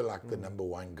mean, you were like the number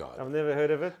one guy. I've never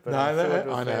heard of it, but I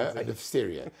know. And the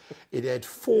stereo. It had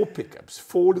 4 pickups,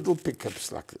 4 little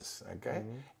pickups like this, okay,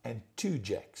 and 2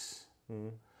 jacks.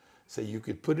 So you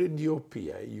could put it into your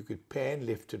PA. You could pan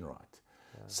left and right.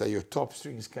 So your top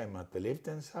strings came out the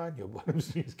left-hand side, your bottom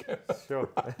strings came out. Sure,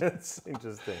 that's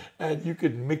interesting. And you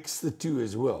could mix the two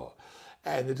as well.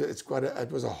 And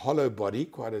it was a hollow body,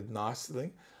 quite a nice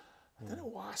thing. I don't know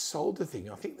why I sold the thing.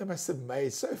 I think they must have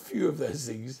made so few of those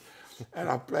things And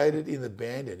I played it in the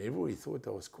band, and everybody thought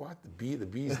I was quite the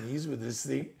bee's knees with this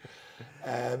thing.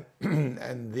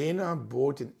 And then I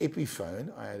bought an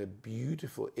Epiphone. I had a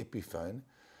beautiful Epiphone,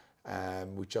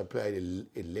 which I played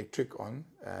electric on,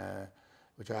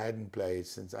 which I hadn't played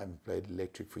since. I haven't played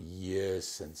electric for years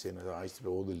since. You know, I used to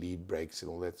play all the lead breaks and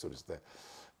all that sort of stuff.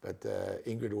 But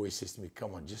Ingrid always says to me,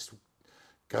 "Come on, just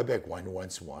go back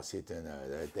once more." I said,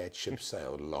 "No, that ship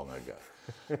sailed long ago."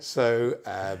 So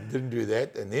didn't do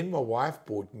that. And then my wife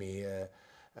bought me a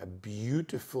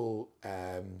beautiful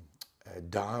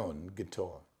Dion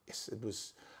guitar. Yes, it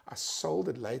was. I sold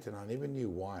it later, and I never knew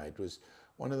why. It was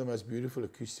one of the most beautiful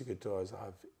acoustic guitars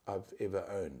I've ever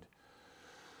owned.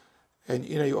 And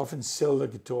you know, you often sell a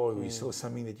guitar, or you sell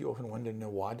something that you often wonder, "No,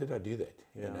 why did I do that?"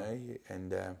 You know,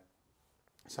 and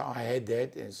so I had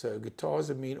that, and so guitars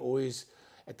have been always.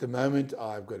 At the moment,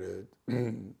 I've got a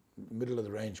middle of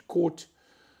the range Court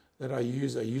that I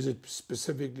use. I use it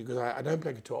specifically because I don't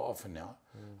play guitar often now.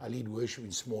 I lead worship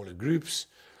in smaller groups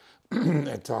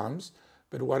at times.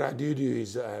 But what I do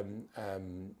is I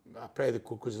play the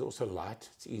Court because it's also light.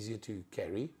 It's easier to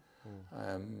carry.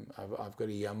 I've got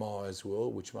a Yamaha as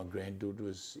well, which my granddaughter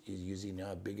is using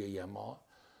now, a bigger Yamaha.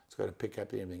 It's got a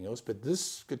pickup and everything else. But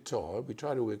this guitar, we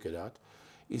try to work it out,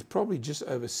 is probably just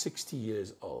over 60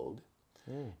 years old.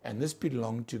 And this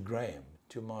belonged to Graham,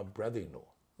 to my brother-in-law.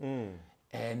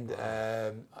 And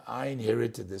I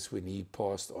inherited this when he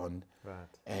passed on.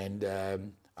 Right. And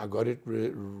I got it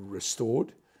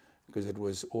restored because it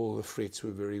was, all the frets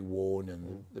were very worn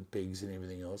and the pegs and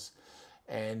everything else.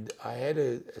 And I had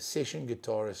a session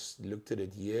guitarist looked at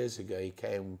it years ago. He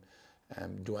came,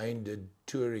 Dwayne did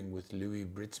touring with Louis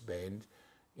Britt's band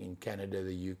in Canada,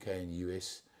 the UK and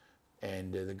US.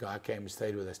 And the guy came and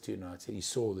stayed with us 2 nights, and he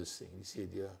saw this thing. He said,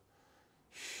 "Yeah,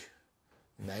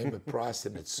 name a price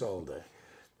and it's sold."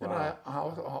 And wow.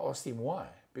 I asked him why.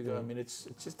 Because, I mean, it's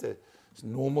just a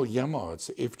normal Yamaha. It's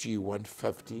a FG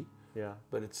 150. Yeah.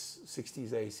 But it's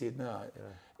 60s. He said, "No,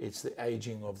 it's the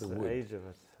aging of the wood. The age of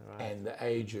it. Right. And the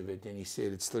age of it." And he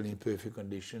said, "It's still in perfect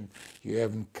condition. You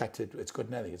haven't cut it. It's got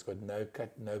nothing. It's got no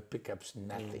cut, no pickups,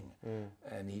 nothing."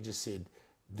 And he just said,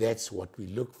 "That's what we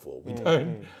look for. We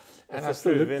don't." And it's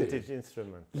a vintage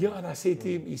instrument. Yeah, and I said to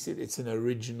him, he said, "It's an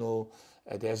original.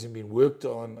 It hasn't been worked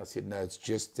on." I said, "No, it's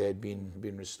just had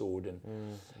been restored."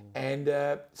 And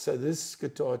so this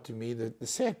guitar, to me, the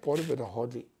sad part of it, I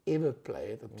hardly ever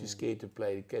play it. I'm too scared to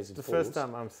play it in case it falls. The first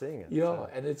time I'm seeing it. Yeah, so.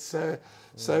 And it's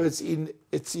so it's in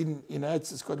you know,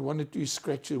 it's got 1 or 2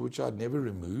 scratches which I'd never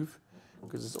remove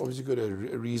because it's obviously got a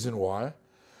reason why.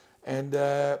 And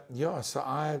so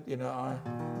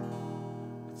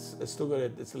it's still got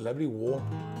it's a lovely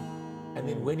warmth. And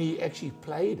then when he actually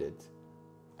played it,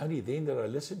 only then did I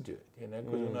listen to it, you know,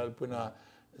 because when I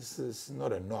this is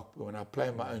not a knock, but when I play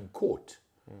my own Court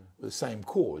with the same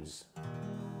chords,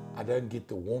 I don't get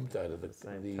the warmth out of the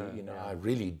tone, you know, I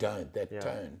really don't, that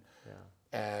tone.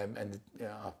 Yeah. And you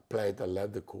know, I play it, I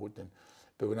love the Court,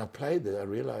 but when I played it, I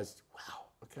realized, wow,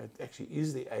 okay, it actually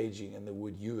is the aging and the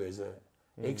wood. You as a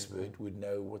expert would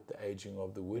know what the aging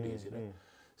of the wood is, you know.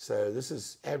 So this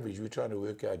is average. We're trying to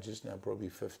work out just now probably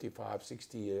 55,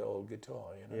 60-year-old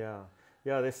guitar, you know.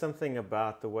 Yeah, there's something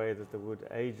about the way that the wood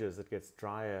ages. It gets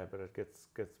drier, but it gets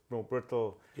more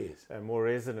brittle and more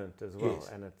resonant as well.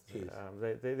 Yes. And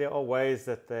there are ways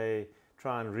that they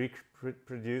try and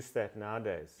reproduce that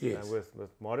nowadays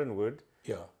with modern wood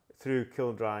through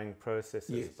kiln drying processes.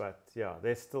 Yes. But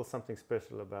there's still something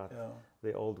special about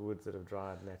the old woods that have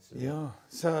dried naturally. Yeah,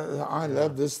 so I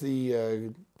love this.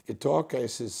 The guitar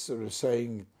case is sort of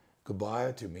saying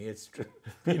goodbye to me. It's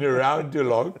been around too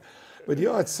long. But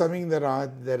it's something that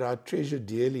I treasure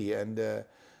dearly. And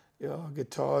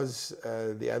guitars.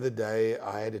 The other day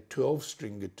I had a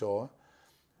 12-string guitar,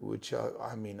 which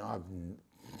I've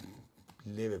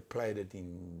never played it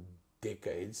in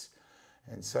decades.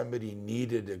 And somebody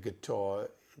needed a guitar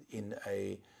in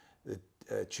a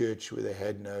church where they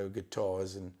had no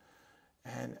guitars, and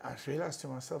I realized to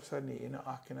myself suddenly, you know,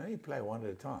 I can only play one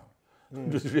at a time.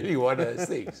 It was really one of those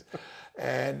things.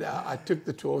 And I took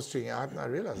the 12-string out, and I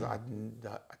realized I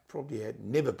probably had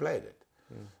never played it.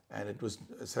 And it was,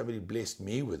 somebody blessed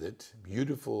me with it.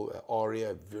 Beautiful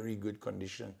aria, very good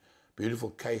condition, beautiful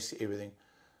case, everything.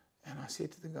 And I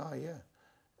said to the guy,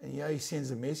 and he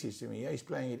sends a message to me. He's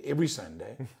playing it every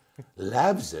Sunday,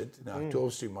 loves it. Now,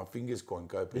 12-string, my fingers can't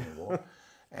cope anymore.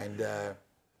 And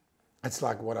it's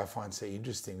like what I find so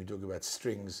interesting. We talk about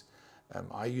strings.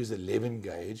 I use 11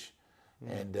 gauge.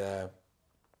 And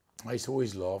I used to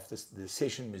always laugh. The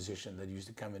session musician that used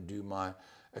to come and do my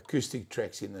acoustic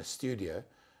tracks in the studio,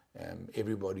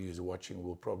 everybody who's watching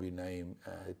will probably name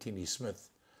Tinny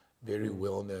Smith, very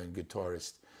well-known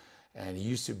guitarist, and he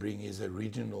used to bring his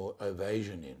original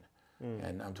Ovation in,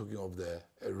 and I'm talking of the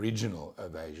original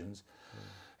Ovations,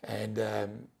 and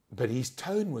but his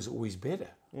tone was always better,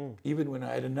 even when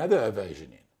I had another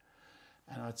Ovation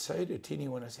in, and I'd say to Tini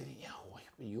when I said,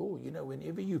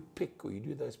 whenever you pick or you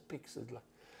do those picks, it's like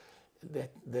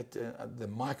the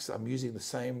mics, I'm using the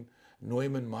same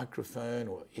Neumann microphone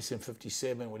or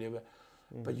SM57, whatever,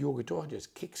 but your guitar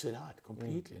just kicks it out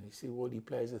completely. And he said, well, he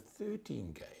plays a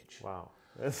 13 gauge. Wow.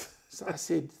 So I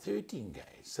said, 13 gauge.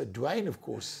 So Dwayne, of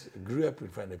course, grew up in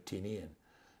front of Tini, and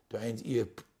Dwayne's ear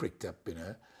pricked up,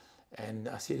 And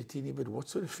I said to Tini, but what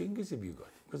sort of fingers have you got?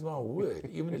 Because my word,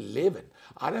 even 11.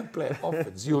 I don't play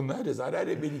often. So you'll notice I don't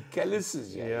have any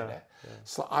calluses yet.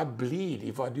 So I bleed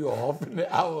if I do a half an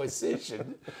hour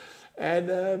session. And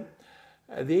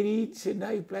then he said,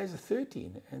 no, he plays a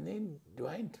 13. And then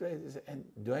Dwayne plays, and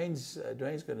Dwayne's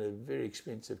got a very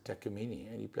expensive Takamine,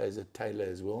 and he plays a Taylor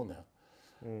as well now.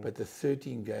 But the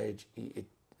 13 gauge,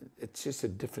 it's just a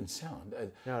different sound.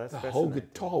 That's the whole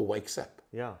guitar wakes up.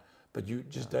 Yeah. But you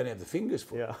just don't have the fingers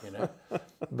for it, Yeah.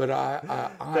 But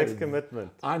I takes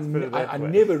commitment. I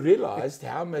never realized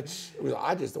how much. Well,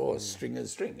 I just thought string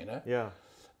is string, Yeah.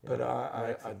 But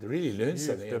I really learned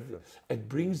something. It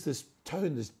brings this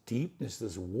tone, this deepness,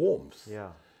 this warmth.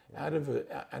 Out of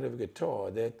a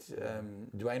guitar that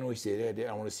Dwayne always said,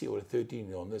 I want to see what a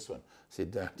 13 on this one. I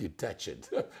said, don't you touch it.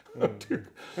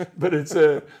 But it's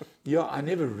I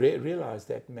never realized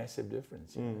that massive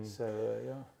difference.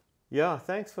 So Yeah,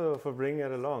 thanks for bringing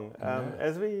it along.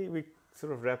 As we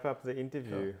sort of wrap up the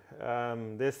interview,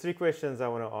 there's 3 questions I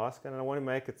want to ask, and I want to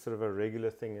make it sort of a regular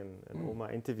thing in all my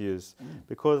interviews,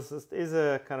 because this is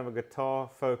a kind of a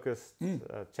guitar-focused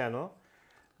channel.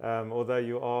 Although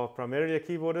you are primarily a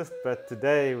keyboardist, but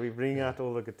today we bring out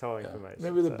all the guitar information.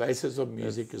 Maybe the basis of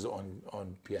music is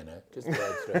on piano. Just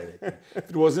if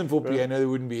it wasn't for piano, there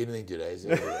wouldn't be anything today. So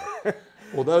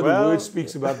although the word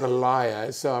speaks about the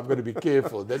lyre, so I've got to be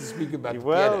careful. It doesn't speak about the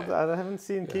piano. I haven't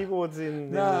seen keyboards in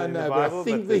the Bible. But I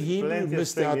think the Hebrew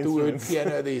missed out the word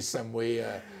piano there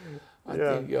somewhere. I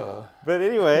think. But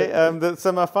anyway,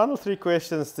 so my final 3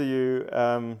 questions to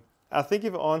you. I think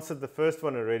you've answered the first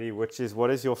one already, which is,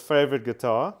 what is your favorite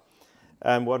guitar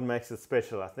and what makes it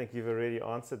special? I think you've already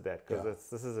answered that, because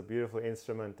this is a beautiful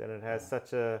instrument and it has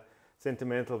such a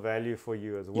sentimental value for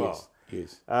you as well.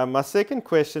 Yes. My second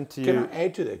question to you... Can I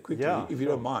add to that quickly, if you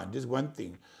don't mind? Just one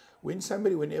thing.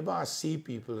 Whenever I see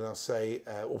people and I say,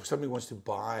 or somebody wants to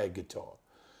buy a guitar,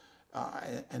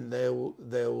 and they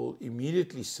will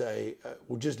immediately say,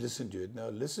 well, just listen to it. No,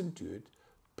 listen to it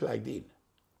plugged in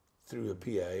through a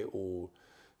PA or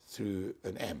through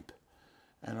an amp.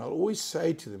 And I'll always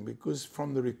say to them, because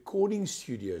from the recording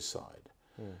studio side,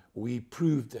 we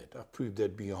proved that. I proved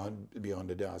that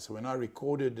beyond a doubt. So when I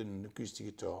recorded an acoustic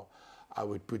guitar,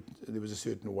 there was a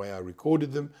certain way I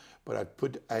recorded them, but I'd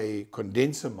put a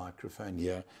condenser microphone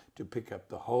here to pick up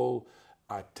the whole.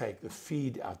 I'd take the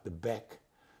feed out the back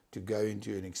to go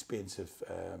into an expensive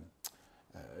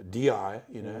DI,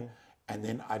 and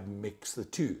then I'd mix the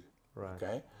two. Right.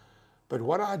 Okay. But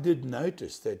what I did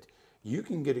notice that you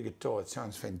can get a guitar that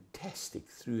sounds fantastic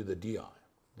through the DI.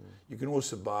 You can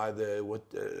also buy the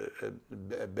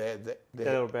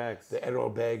Errol Bags. The Errol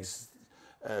Bags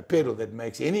pedal that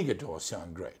makes any guitar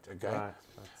sound great. Okay. Right.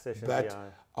 Session but DI.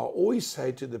 I always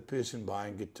say to the person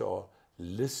buying guitar,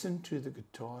 listen to the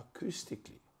guitar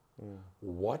acoustically.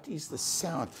 What is the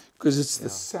sound? Because it's the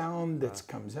sound that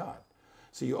comes out.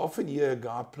 So you often hear a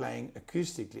guy playing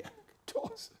acoustically, and the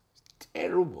guitar's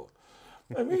terrible.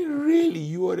 I mean, really,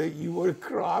 you want to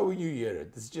cry when you hear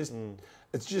it. It's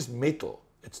just metal.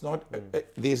 It's not.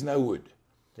 There's no wood.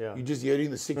 Yeah. You're just hearing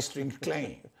the 6-string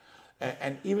clanging,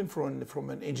 and even from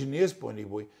an engineer's point of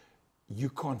view, you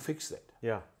can't fix that.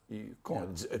 Yeah. You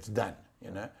can't. It's done.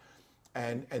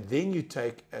 And then you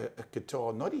take a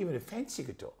guitar, not even a fancy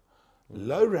guitar,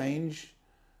 low range,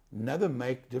 another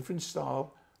make, different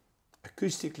style.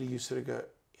 Acoustically, you sort of go,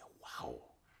 wow.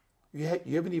 You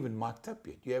haven't even mic'd up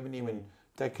yet. You haven't even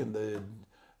taken the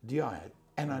DI.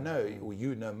 And I know,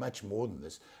 you know much more than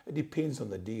this. It depends on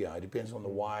the DI. It depends on the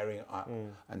wiring. I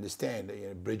understand,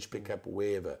 bridge pickup or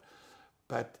wherever.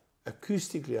 But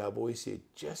acoustically, I've always said,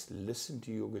 just listen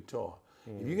to your guitar.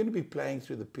 If you're going to be playing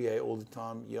through the PA all the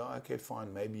time, okay,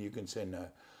 fine. Maybe you can say no.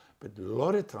 But a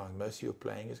lot of times, most of your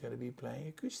playing is going to be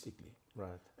playing acoustically.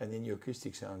 Right. And then your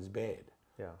acoustic sounds bad.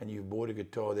 Yeah. And you've bought a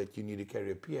guitar that you need to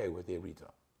carry a PA with every time.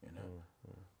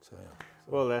 So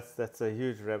Well, that's a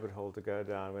huge rabbit hole to go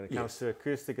down when it comes to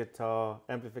acoustic guitar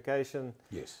amplification.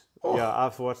 Yes. Yeah,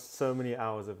 I've watched so many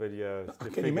hours of videos to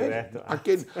figure that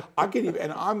out. I can even,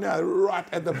 and I'm now right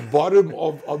at the bottom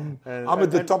I'm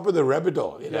at the top of the rabbit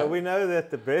hole. You know? Yeah, we know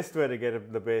that the best way to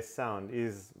get the best sound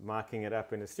is marking it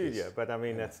up in a studio, but I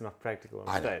mean that's not practical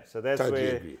on stage. So that's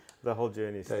where the whole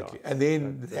journey starts. And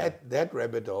then that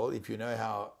rabbit hole, if you know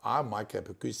how I mic up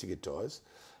acoustic guitars,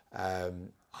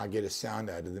 I get a sound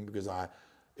out of them because I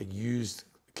used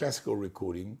classical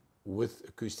recording with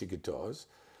acoustic guitars.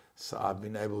 So I've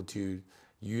been able to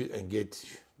use and get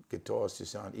guitars to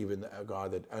sound, even a guy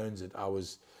that owns it.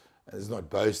 It's not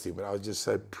boasting, but I was just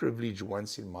so privileged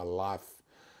once in my life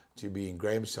to be in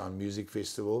Grahamstown Music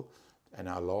Festival. And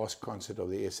our last concert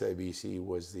of the SABC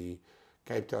was the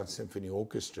Cape Town Symphony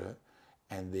Orchestra.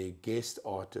 And their guest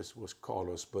artist was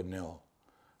Carlos Bonnell,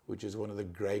 which is one of the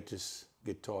greatest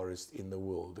guitarist in the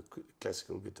world, the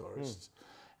classical guitarist.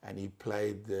 And he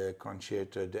played the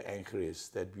Concerto de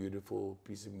Angeres, that beautiful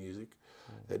piece of music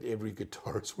that every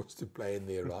guitarist wants to play in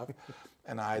their life.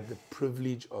 And I had the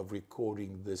privilege of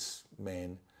recording this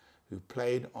man who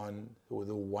played on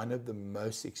one of the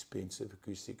most expensive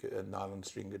acoustic nylon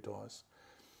string guitars.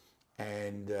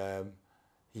 And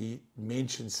he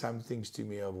mentioned some things to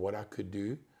me of what I could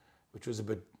do, which was a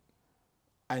bit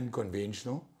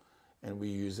unconventional. And we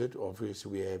use it.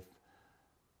 Obviously, we have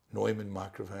Neumann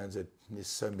microphones. There's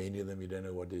so many of them, you don't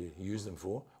know what to use them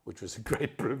for, which was a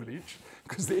great privilege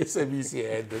because the SABC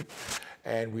had them.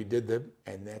 And we did them.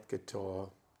 And that guitar,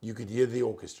 you could hear the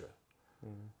orchestra.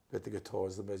 But the guitar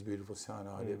is the most beautiful sound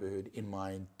I'd ever heard in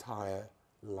my entire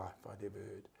life I'd ever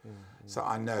heard. So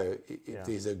I know if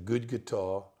there's a good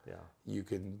guitar, you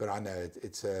can, but I know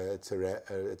it's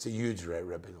a huge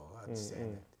rabbit hole. I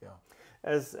understand that,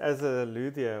 As a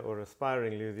luthier or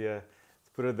aspiring luthier,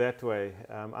 to put it that way,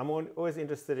 I'm always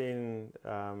interested in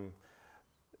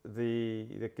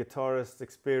the guitarist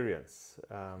experience.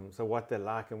 So what they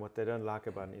like and what they don't like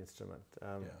about an instrument.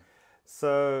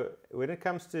 So when it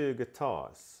comes to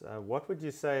guitars, what would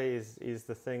you say is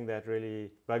the thing that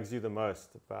really bugs you the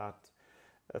most about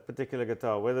a particular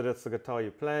guitar, whether it's the guitar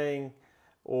you're playing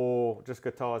or just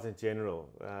guitars in general?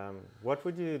 What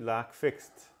would you like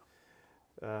fixed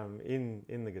in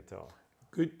the guitar?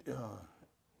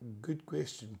 Good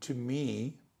question. To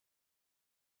me,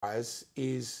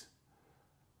 is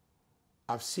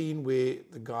I've seen where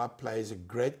the guy plays a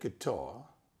great guitar,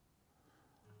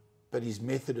 but his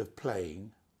method of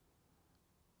playing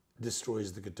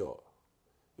destroys the guitar.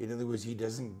 In other words, he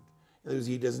doesn't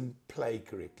play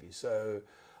correctly. So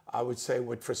I would say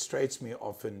what frustrates me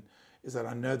often is that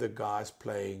I know the guy's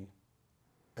playing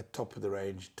a top of the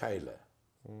range Taylor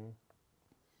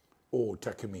or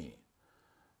Takamine,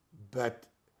 but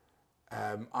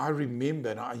I remember,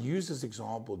 and I use this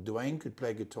example, Dwayne could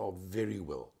play guitar very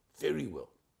well, very well.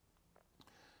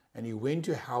 And he went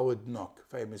to Howard Knock,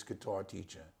 famous guitar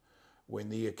teacher, when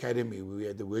we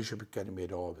had the worship academy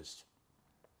at Harvest.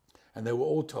 And they were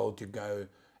all told to go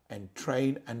and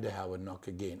train under Howard Knock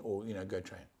again, or, go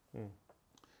train.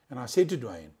 And I said to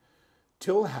Dwayne,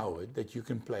 tell Howard that you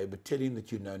can play, but tell him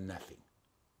that you know nothing.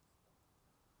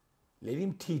 Let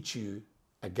him teach you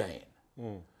again.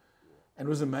 And it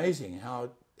was amazing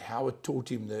how it taught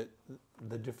him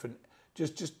the different,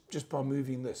 just by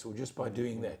moving this or just by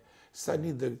doing that.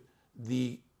 Suddenly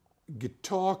the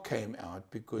guitar came out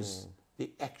because the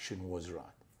action was right.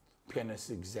 Piano is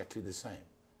exactly the same.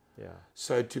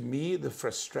 So to me, the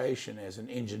frustration as an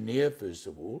engineer, first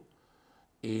of all,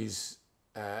 is,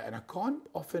 and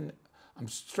I'm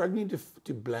struggling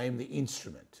to blame the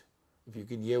instrument, if you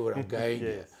can hear where I'm going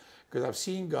here. Because I've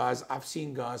seen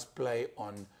guys play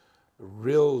on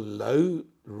real low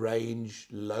range,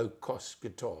 low cost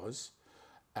guitars,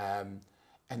 and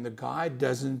the guy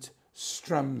doesn't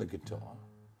strum the guitar,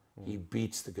 he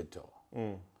beats the guitar.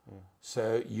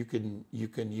 So you can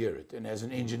hear it, and as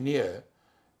an engineer,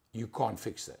 you can't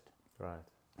fix that. Right.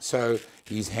 So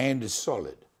his hand is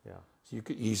solid. So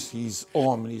his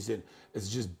arm and his head is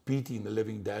just beating the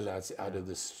living daylights out of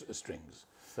the strings.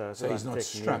 So he's not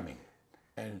strumming.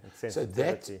 And so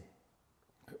that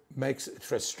makes it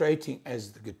frustrating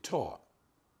as the guitar,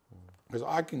 because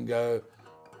I'm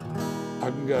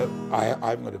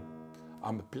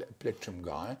a plectrum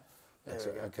guy. That's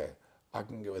okay. I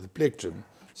can go with a plectrum,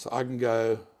 so I can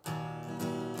go,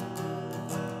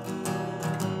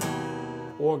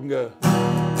 or I can go.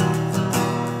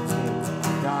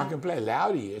 Now I can play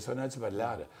louder, yes, I know it's a bit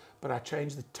louder, but I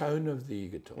change the tone of the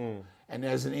guitar. And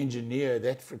as an engineer,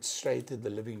 that frustrated the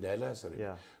living daylights out of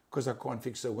it, because I can't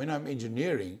fix it. So when I'm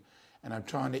engineering and I'm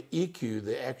trying to EQ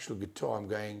the actual guitar, I'm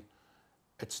going,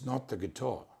 it's not the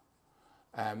guitar.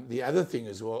 The other thing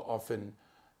as well, often,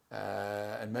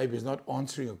 and maybe it's not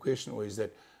answering your question, or is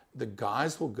that the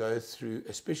guys will go through,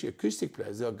 especially acoustic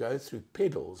players, they'll go through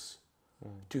pedals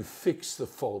to fix the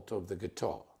fault of the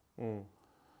guitar.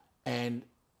 And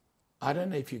I don't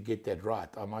know if you get that right.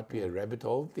 I might be a rabbit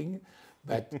hole thing,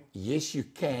 but yes, you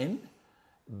can.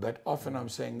 But often I'm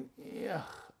saying, yeah,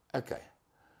 okay,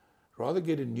 rather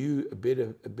get a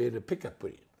better pickup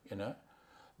put in, you know.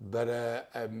 But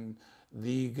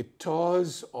the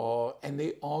guitars are, and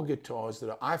there are guitars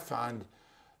that I find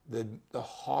the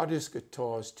hardest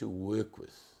guitars to work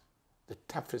with, the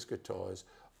toughest guitars,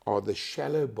 are the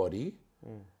shallow body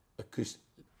acoustic.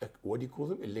 What do you call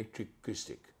them? Electric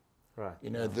acoustic. Right.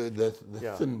 You know, the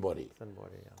thin body. Thin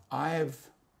body. Yeah.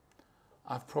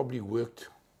 I've probably worked,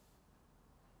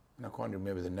 and I can't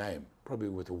remember the name, probably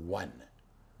with one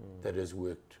that has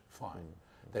worked fine.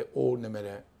 They all, no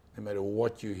matter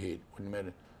what you hit, no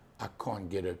matter, I can't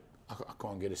get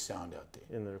a sound out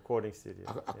there. In the recording studio.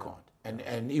 I can't.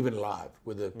 And even live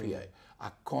with a PA,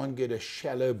 I can't get a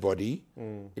shallow body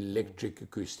electric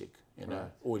acoustic, you know,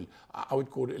 or I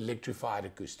would call it electrified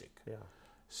acoustic. Yeah.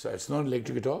 So it's not an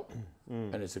electric guitar,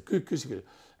 and it's acoustic guitar.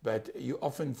 But you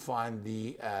often find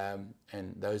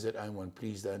and those that own one,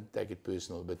 please don't take it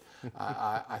personal, but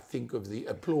I think of the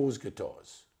applause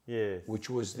guitars, yes, which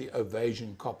was the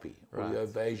Ovation copy, or the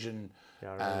Ovation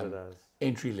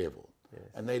entry level. Yes.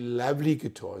 And they're lovely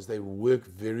guitars, they work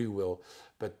very well,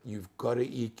 but you've got to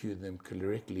EQ them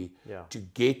correctly to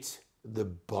get the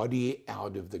body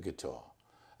out of the guitar.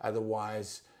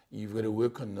 Otherwise, you've got to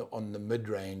work on the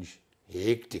mid-range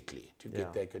hectically to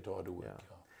get that guitar to work.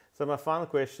 Yeah. So my final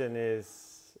question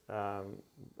is,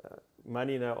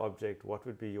 money no object, what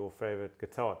would be your favorite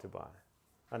guitar to buy?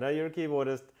 I know you're a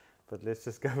keyboardist, but let's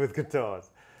just go with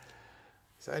guitars.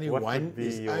 There's only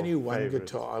one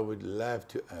guitar I would love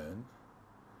to own,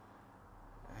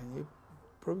 and you're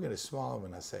probably going to smile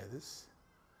when I say this,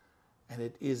 and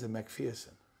it is a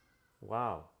McPherson.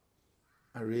 Wow.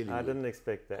 I didn't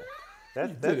expect that.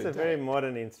 That's a very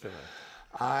modern instrument.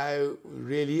 I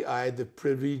had the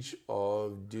privilege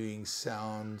of doing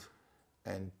sound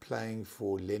and playing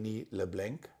for Lenny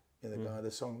LeBlanc, the guy, the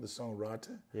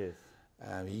songwriter. Yes.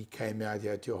 He came out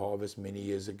here to Harvest many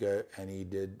years ago, and he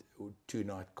did a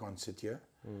 2-night concert here,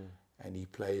 and he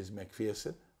plays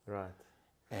McPherson. Right.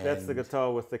 And that's the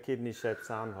guitar with the kidney-shaped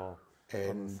sound hole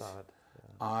on the side.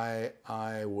 Yeah.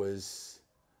 I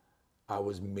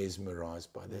was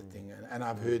mesmerized by that thing, and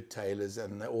I've heard Taylor's,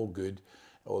 and they're all good.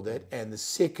 All that, and the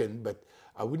second, but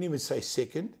I wouldn't even say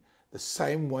second, the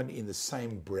same one in the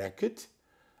same bracket,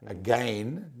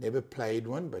 again, never played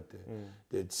one, but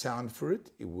did sound for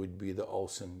it, it would be the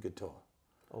Olsen guitar.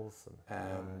 Olsen.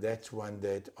 That's one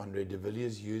that Andre de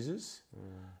Villiers uses.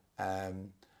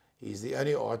 He's the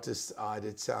only artist I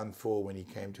did sound for when he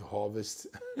came to Harvest.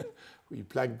 We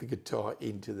plugged the guitar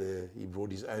into he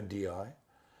brought his own DI,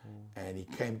 and he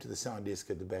came to the sound desk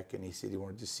at the back, and he said he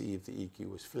wanted to see if the EQ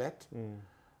was flat.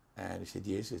 And he said,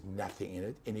 yes, there's nothing in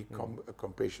it. Any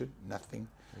compression, nothing.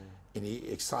 Any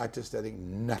exciters,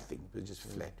 nothing. It was just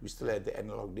flat. We still had the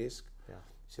analog desk. Yeah.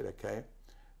 He said, okay.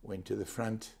 Went to the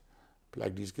front,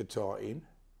 plugged his guitar in,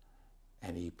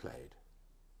 and he played.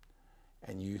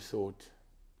 And you thought,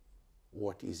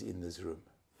 what is in this room?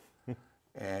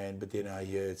 But then I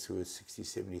hear it's worth 60,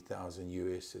 70,000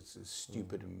 US. It's a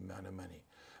stupid amount of money.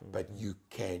 But you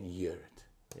can hear it.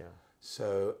 Yeah.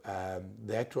 So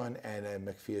that one and a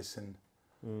McPherson,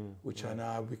 which I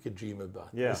know we could dream about.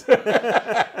 Yeah.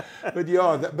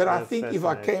 But I think if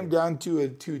I came down to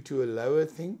a lower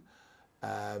thing,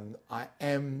 I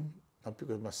am, not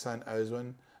because my son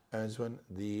owns one,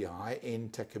 the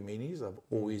high-end Takaminis I've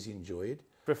always enjoyed.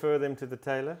 Prefer them to the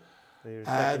Taylor?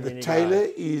 The Taylor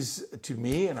is, to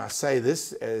me, and I say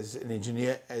this as an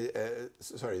engineer,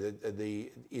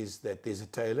 is that there's a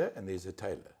Taylor and there's a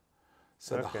Taylor.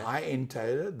 So the high-end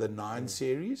Taylor, the 9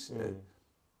 series,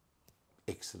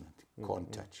 excellent.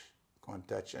 Can't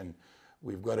touch. And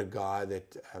we've got a guy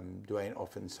that Dwayne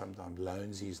often sometimes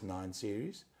loans his 9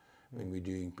 series when we're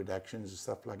doing productions and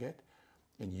stuff like that.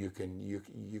 And you can hear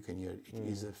it. It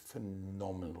is a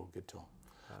phenomenal guitar.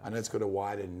 I know it's got a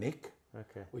wider neck,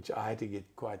 which I had to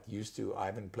get quite used to. I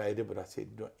haven't played it, but I said,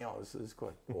 this is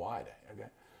quite wider.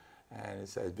 And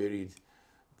so it's very,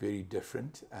 very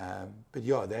different. But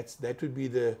that would be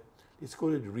let's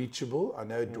call it reachable. I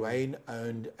know Dwayne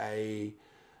owned a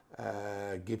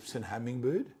Gibson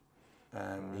Hummingbird.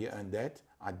 He owned that.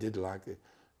 I did like it.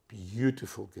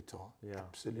 Beautiful guitar.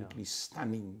 Absolutely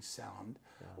stunning sound.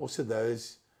 Also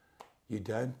those,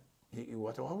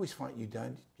 what I always find, you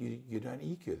don't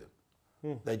EQ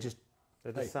them. They just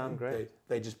sound great.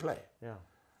 They just play. Yeah.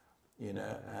 You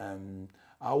know,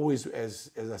 I always,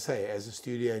 as I say, as a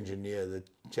studio engineer, the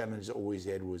challenge I always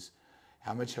had was,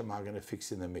 how much am I going to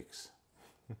fix in the mix?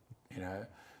 You know,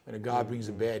 when a guy brings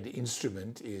a bad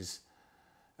instrument, is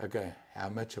okay, how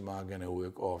much am I going to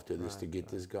work after this to get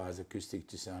this guy's acoustic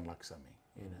to sound like something?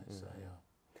 You know, so yeah.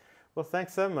 Well,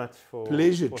 thanks so much for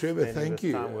pleasure, for Trevor. spending Thank this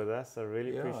you. time with us. I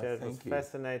really appreciate it. It was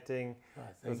fascinating.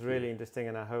 It was really interesting,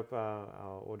 and I hope our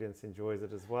audience enjoys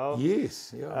it as well.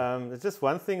 Yes, yeah. There's just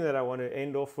one thing that I want to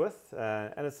end off with,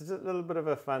 and it's just a little bit of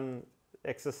a fun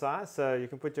exercise. So you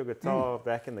can put your guitar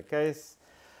back in the case,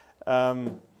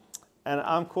 and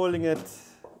I'm calling it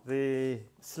the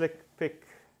Slick Pick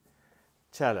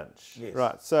Challenge. Yes.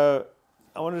 Right. So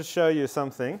I wanted to show you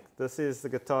something. This is the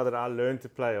guitar that I learned to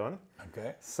play on.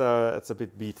 Okay. So it's a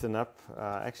bit beaten up.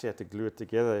 I actually had to glue it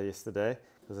together yesterday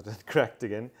because it had cracked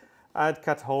again. I had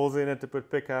cut holes in it to put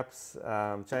pickups,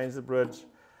 changed the bridge,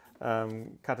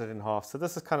 cut it in half. So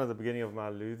this is kind of the beginning of my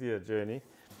luthier journey.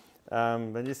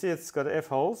 And you see it's got F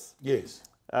holes. Yes.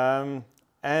 And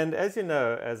as you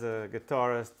know, as a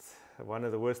guitarist, one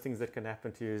of the worst things that can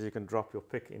happen to you is you can drop your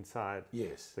pick inside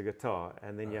the guitar,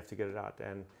 and then you have to get it out.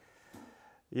 And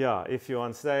yeah, if you're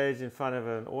on stage in front of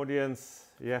an audience,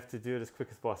 you have to do it as quick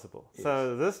as possible. Yes.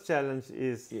 So this challenge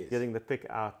is getting the pick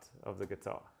out of the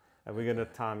guitar, and we're going to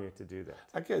time you to do that.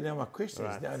 Okay, now my question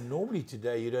is, now normally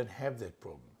today you don't have that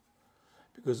problem,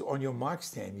 because on your mic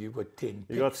stand you've got 10 picks.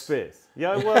 You got spares.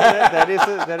 Yeah, well,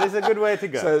 that is a good way to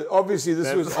go. So obviously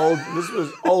this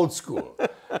was old school.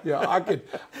 Yeah, I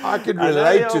could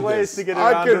relate to this.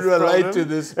 I could relate to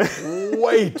this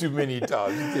way too many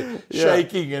times.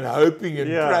 Shaking and hoping and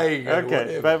praying and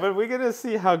whatever. But we're going to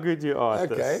see how good you are at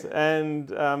this.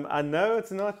 And I know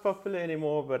it's not popular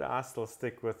anymore, but I still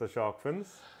stick with the shark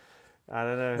fins. I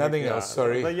don't know. Nothing else,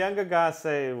 sorry. The younger guys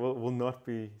say will not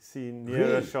be seen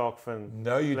near a shark fin.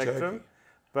 No, you're joking.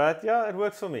 But yeah, it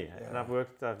works for me, and I've used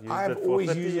it for 30 years. I've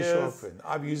always used a shark fin.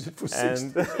 I've used it for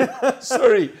 60.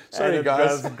 sorry guys. It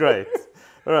does great.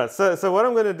 All right, so what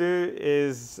I'm going to do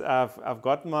is I've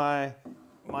got my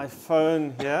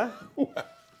phone here,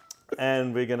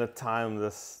 and we're going to time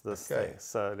this thing.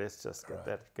 So let's just get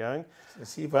that going. Let's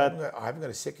see if I haven't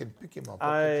got a second pick in my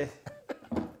pocket.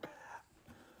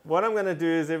 What I'm going to do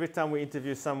is every time we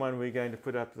interview someone, we're going to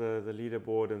put up the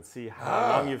leaderboard and see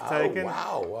how long you've taken.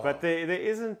 Wow. But there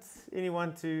isn't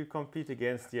anyone to compete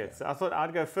against yet. So I thought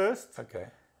I'd go first. Okay.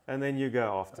 And then you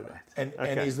go after that.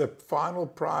 And is the final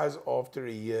prize after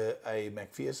a year a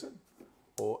McPherson?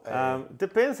 Or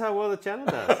depends how well the channel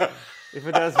does. If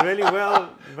it does really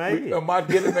well, maybe. I might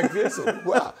get a McPherson.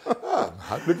 Wow.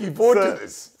 I'm looking forward to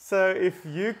this. So if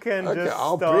you can just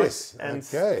start and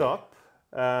stop.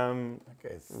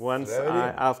 Once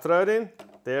I'll throw it in,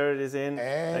 there it is in.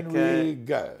 And we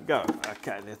go. Go.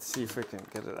 Okay, let's see if we can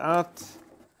get it out.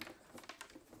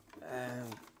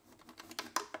 And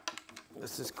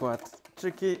this is quite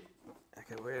tricky.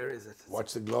 Okay, where is it?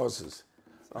 Watch the glasses.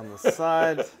 It's on the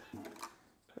side.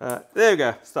 There we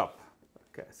go. Stop.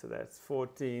 Okay, so that's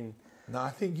 14. No, I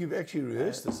think you've actually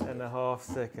rehearsed this. And a half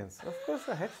seconds. Of course,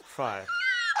 I had to try it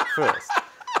first.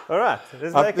 All right,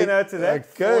 let's make a note of that.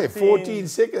 Okay, 14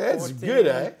 seconds. That's good,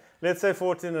 eh? Let's say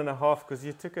 14 and a half, because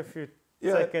you took a few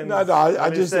seconds. No, I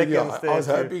just think I was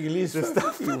hoping at least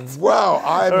 50. Wow,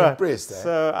 I'm impressed.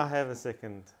 So I have a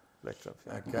second lecture.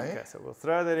 Okay, so we'll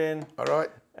throw that in. All right.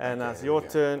 And it's your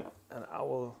turn, and I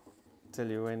will tell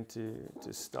you when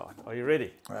to start. Are you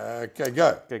ready? Okay,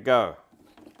 go. Okay, go.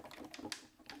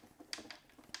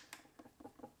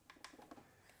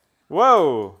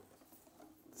 Whoa!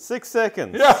 6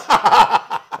 seconds.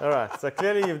 Yeah. All right. So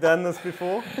clearly you've done this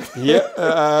before.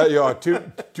 Yeah.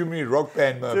 Too many rock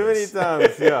band moments. Too many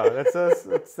times. Yeah.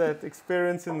 That's that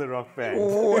experience in the rock band.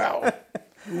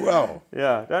 Wow.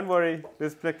 Yeah. Don't worry.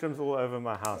 There's plectrums all over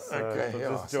my house. So okay.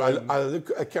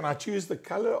 Yeah. Can I choose the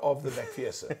color of the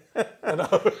McPherson?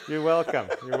 You're welcome.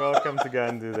 You're welcome to go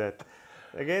and do that.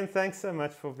 Again, thanks so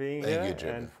much for being here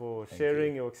and for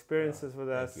sharing your experiences with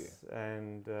us.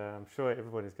 And I'm sure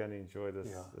everybody's going to enjoy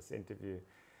this interview.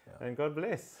 Yeah. And God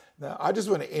bless. Now, I just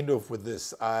want to end off with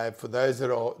this. For those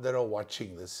that are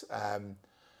watching this, and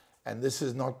this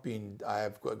has not been,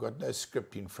 I've got no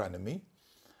script in front of me,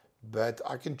 but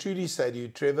I can truly say to you,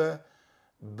 Trevor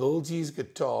builds his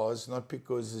guitars not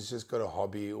because he's just got a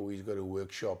hobby or he's got a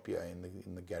workshop here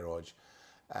in the garage.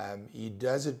 He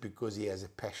does it because he has a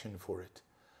passion for it,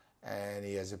 and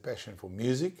he has a passion for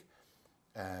music.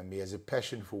 He has a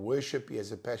passion for worship. He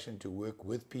has a passion to work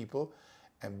with people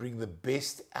and bring the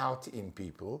best out in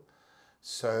people.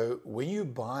 So when you're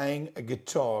buying a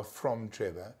guitar from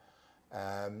Trevor,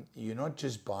 you're not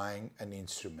just buying an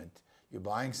instrument. You're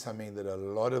buying something that a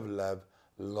lot of love,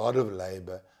 a lot of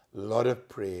labor, a lot of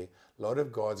prayer, a lot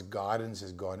of God's guidance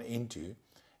has gone into,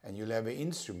 and you'll have an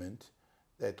instrument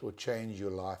that will change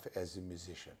your life as a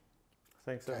musician.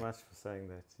 Thanks so much for saying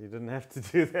that. You didn't have to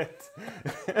do that.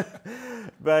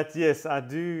 But yes, I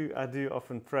do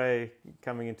often pray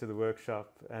coming into the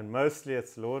workshop, and mostly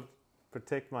it's, Lord,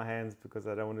 protect my hands because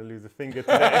I don't want to lose a finger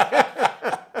today.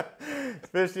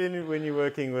 Especially when you're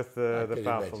working with the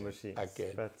powerful machines.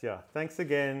 But yeah, thanks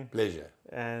again. Pleasure.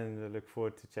 And I look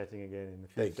forward to chatting again in the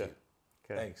future. Thank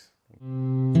you. Okay.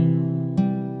 Thanks.